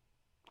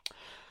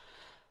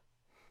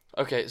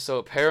 Okay, so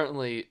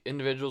apparently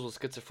individuals with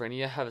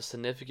schizophrenia have a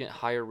significant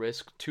higher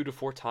risk 2 to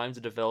 4 times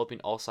of developing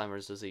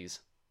Alzheimer's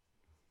disease.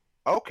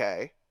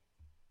 Okay.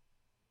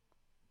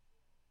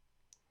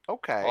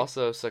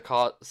 Also,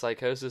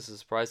 psychosis is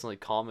surprisingly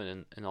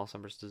common in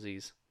Alzheimer's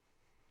disease.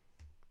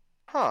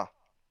 Huh.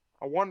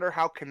 I wonder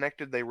how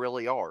connected they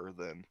really are,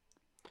 then.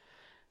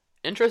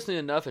 Interestingly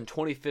enough, in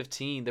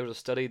 2015, there was a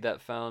study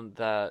that found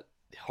that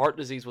heart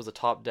disease was the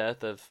top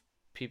death of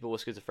people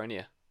with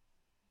schizophrenia.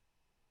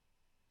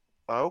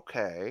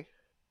 Okay.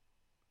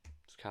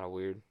 It's kind of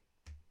weird.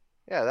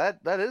 Yeah,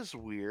 that is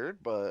weird,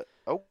 but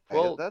okay.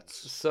 Well,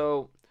 that's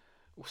so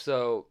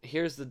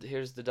here's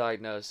the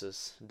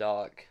diagnosis,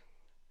 Doc.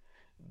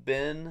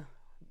 Ben,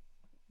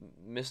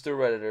 Mr.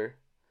 Redditor,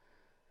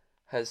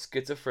 has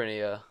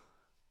schizophrenia,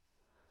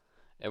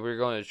 and we're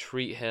going to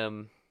treat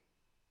him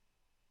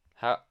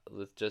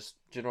with just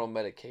general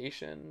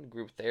medication,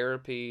 group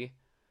therapy.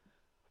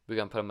 We're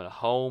going to put him in a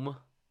home.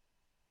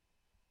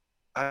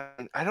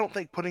 I don't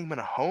think putting him in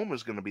a home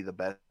is going to be the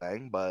best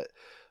thing, but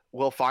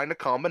we'll find a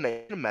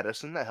combination of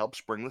medicine that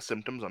helps bring the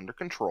symptoms under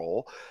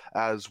control,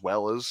 as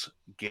well as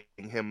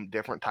getting him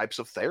different types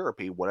of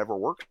therapy, whatever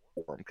works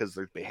for him, because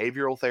there's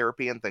behavioral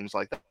therapy and things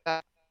like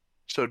that.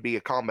 So it'd be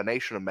a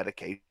combination of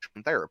medication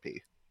and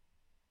therapy.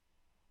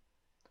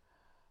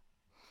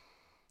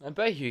 I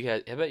bet you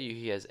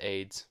he has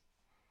AIDS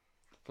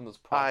from those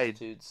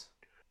prostitutes.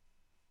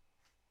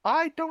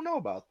 I don't know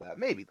about that.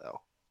 Maybe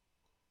though.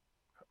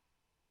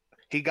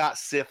 He got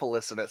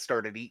syphilis and it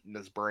started eating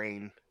his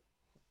brain.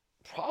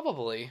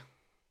 Probably.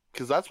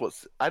 Because that's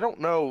I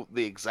don't know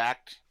the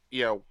exact,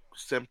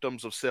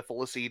 symptoms of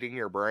syphilis eating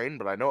your brain,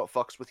 but I know it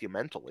fucks with you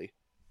mentally.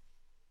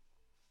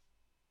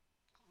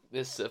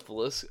 Is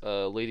syphilis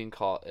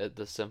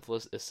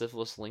is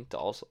syphilis linked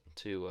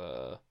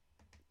to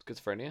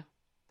schizophrenia?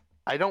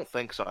 I don't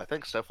think so. I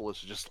think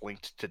syphilis is just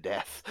linked to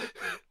death.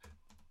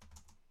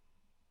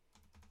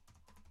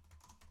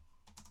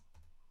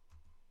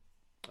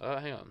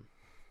 Hang on.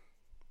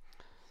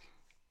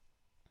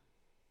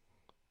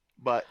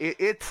 But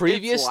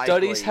previous it's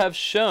studies have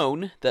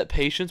shown that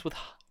patients with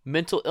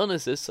mental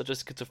illnesses such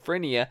as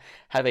schizophrenia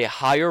have a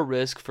higher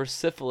risk for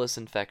syphilis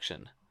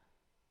infection.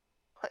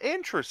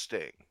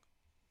 Interesting.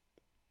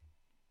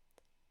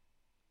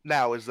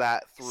 Now, is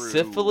that through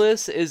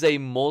Syphilis is a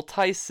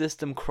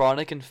multi-system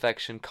chronic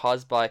infection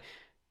caused by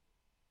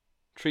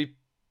Treponema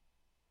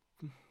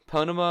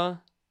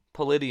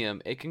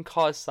pallidum. It can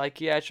cause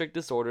psychiatric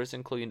disorders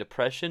including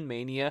depression,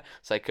 mania,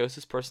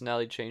 psychosis,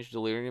 personality change,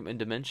 delirium, and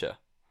dementia.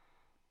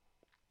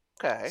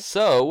 okay?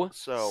 So,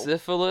 So,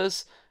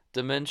 syphilis,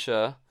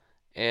 dementia,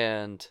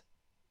 and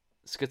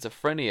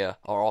schizophrenia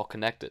are all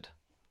connected.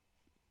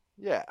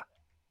 yeah.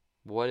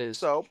 What is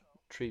So,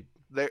 tre-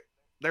 there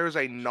there's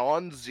a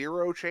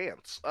non-zero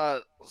chance.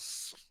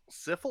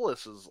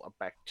 Syphilis is a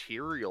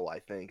bacterial, I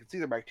think. It's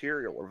either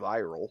bacterial or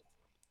viral.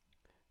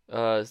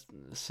 uh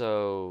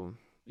so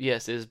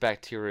yes, it is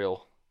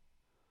bacterial.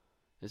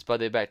 It's by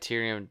the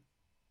bacterium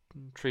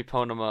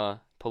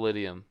Treponema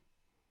pallidum.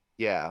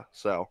 Yeah,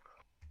 so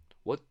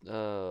What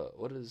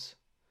is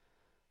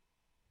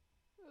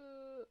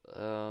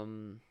uh,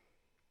 um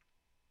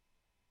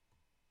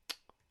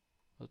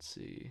let's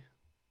see.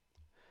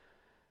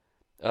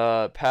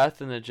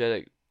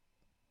 Pathogenic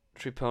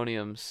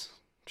treponums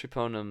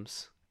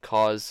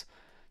cause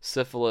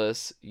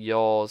syphilis,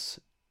 yaws,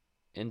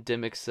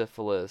 endemic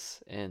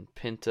syphilis, and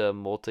penta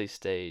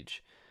multistage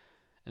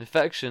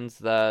infections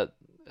that,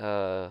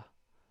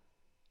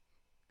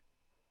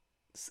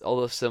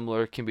 although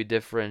similar, can be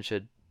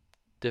differentiated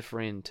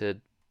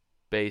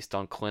based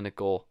on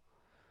clinical.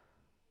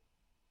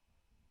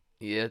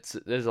 Yeah,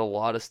 there's a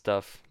lot of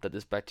stuff that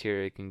this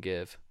bacteria can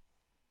give.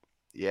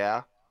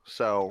 yeah,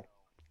 so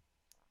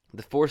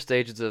The four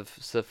stages of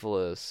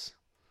syphilis: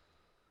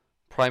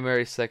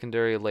 primary,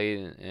 secondary,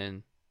 latent,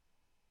 and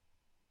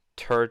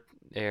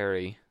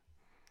tertiary.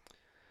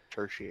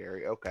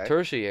 tertiary. Okay.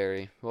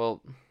 Tertiary.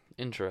 Well,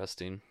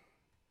 interesting.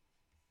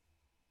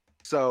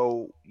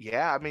 So,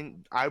 yeah, I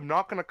mean, I'm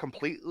not going to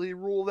completely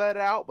rule that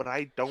out, but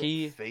I don't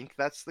He, think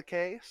that's the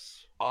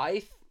case.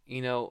 I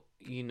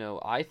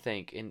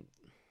think, and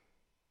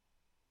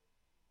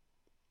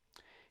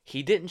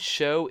he didn't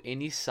show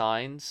any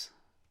signs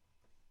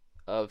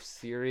of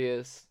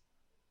serious,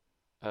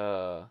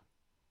 uh,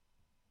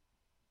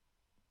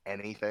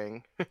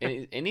 Anything.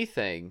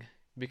 anything,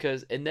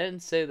 because and then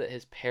say that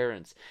his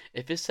parents,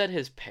 if it said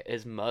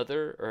his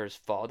mother or his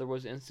father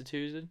was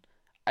instituted,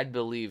 I'd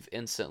believe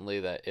instantly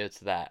that it's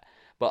that.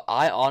 But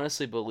I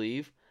honestly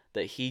believe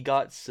that he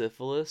got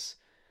syphilis,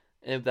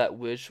 and that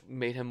which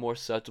made him more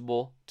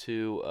susceptible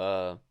to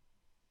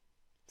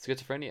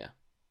schizophrenia.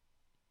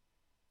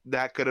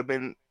 That could have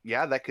been,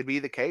 yeah, that could be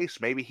the case.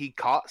 Maybe he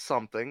caught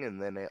something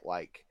and then it,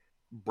 like,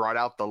 brought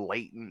out the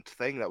latent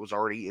thing that was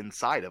already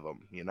inside of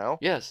him, you know?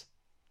 Yes,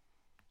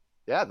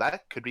 Yeah,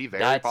 that could be very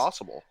that's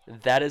possible.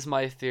 that is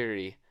my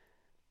theory.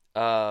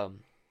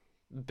 Um,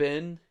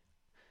 Ben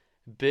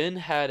Ben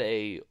had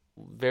a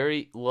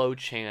very low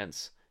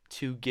chance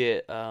to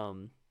get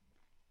to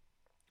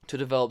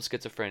develop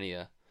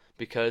schizophrenia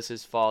because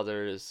his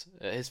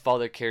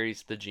father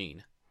carries the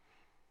gene.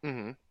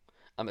 Hmm.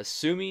 I'm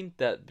assuming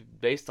that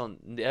based on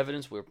the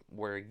evidence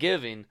we're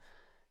giving,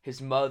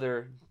 his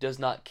mother does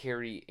not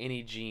carry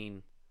any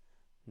gene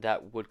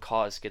that would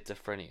cause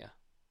schizophrenia.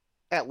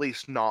 At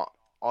least not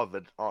of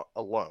it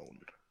alone.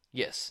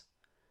 Yes,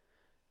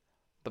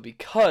 but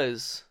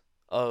because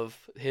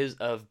of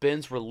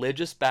Ben's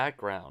religious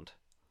background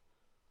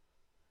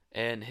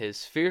and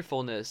his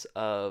fearfulness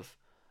of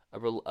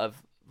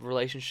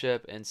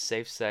relationship and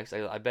safe sex,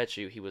 I bet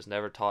you he was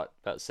never taught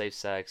about safe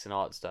sex and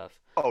all that stuff.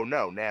 Oh,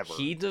 no, never.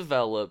 He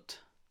developed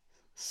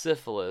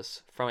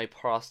syphilis from a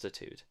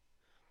prostitute,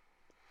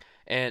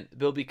 and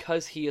Bill,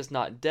 because he is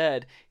not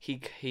dead,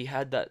 he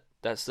had that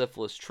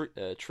syphilis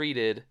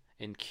treated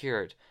and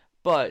cured.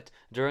 But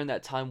during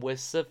that time with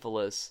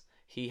syphilis,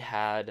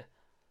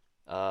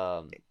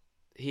 um,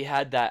 he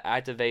had that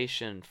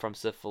activation from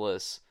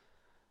syphilis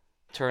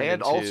turned And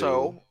into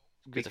also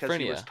because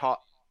he was schizophrenia.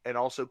 taught, and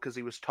also because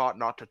he was taught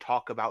not to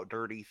talk about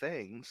dirty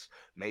things,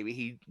 maybe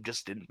he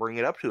just didn't bring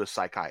it up to a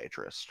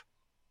psychiatrist.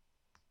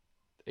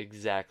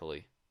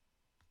 Exactly.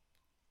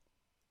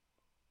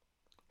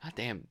 God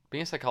damn,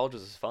 being a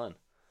psychologist is fun.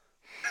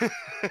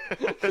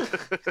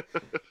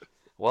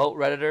 Well,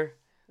 Redditor,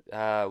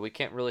 we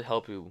can't really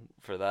help you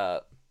for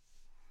that.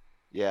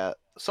 Yeah,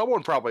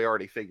 someone probably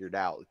already figured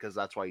out because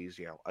that's why he's,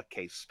 a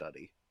case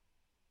study.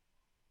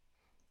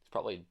 He's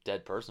probably a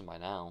dead person by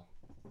now.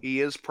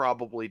 He is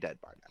probably dead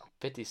by now.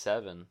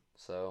 57,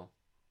 so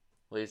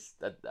at least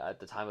at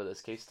the time of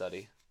this case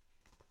study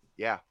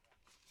Yeah.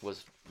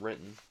 was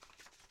written.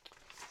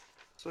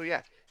 So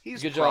yeah,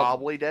 he's Good job.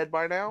 probably dead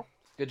by now.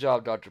 Good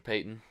job, Dr.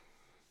 Payton.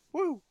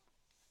 Woo.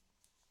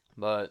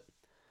 But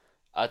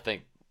I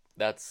think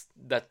that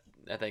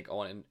I think I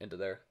want to end it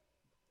there.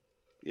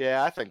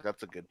 Yeah, I think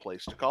that's a good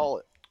place to call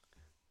it.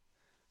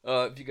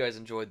 If you guys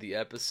enjoyed the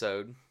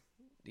episode,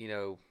 you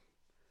know,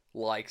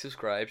 like,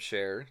 subscribe,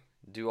 share,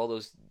 do all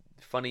those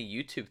funny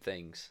YouTube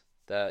things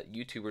that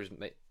YouTubers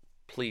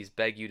please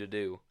beg you to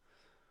do.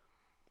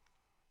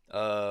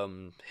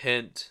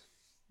 Hint,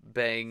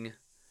 bang,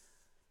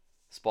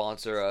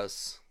 sponsor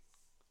us,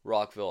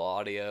 Rockville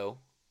Audio.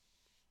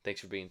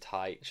 Thanks for being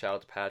tight. Shout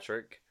out to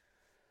Patrick.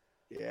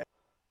 Yeah,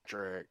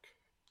 Patrick.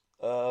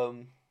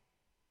 Um,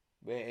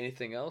 Wait,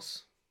 anything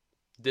else?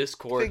 I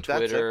Discord, think that's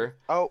every. Twitter.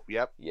 Oh,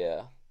 yep.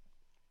 Yeah.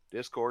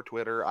 Discord,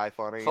 Twitter,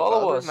 iFunny. But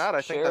Follow other than us. that,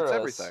 I think that's Share us.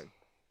 everything.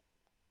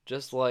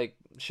 Just like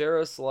share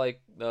us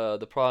like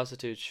the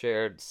prostitutes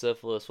shared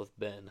syphilis with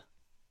Ben.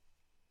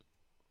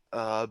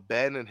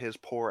 Ben and his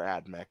poor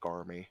AdMech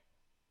army.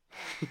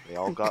 They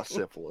all got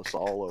syphilis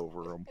all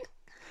over them.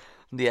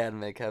 The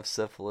Admec have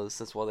syphilis.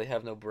 That's why they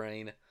have no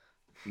brain.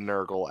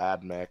 Nurgle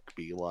AdMech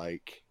be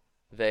like.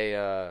 They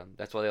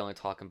that's why they only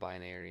talk in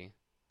binary.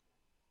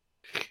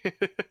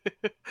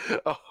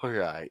 All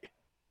right.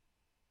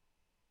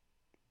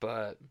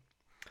 But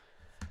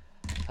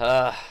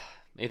uh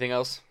anything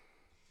else?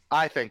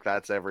 I think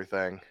that's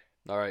everything.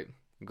 All right.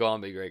 Go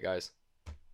on, be great, guys.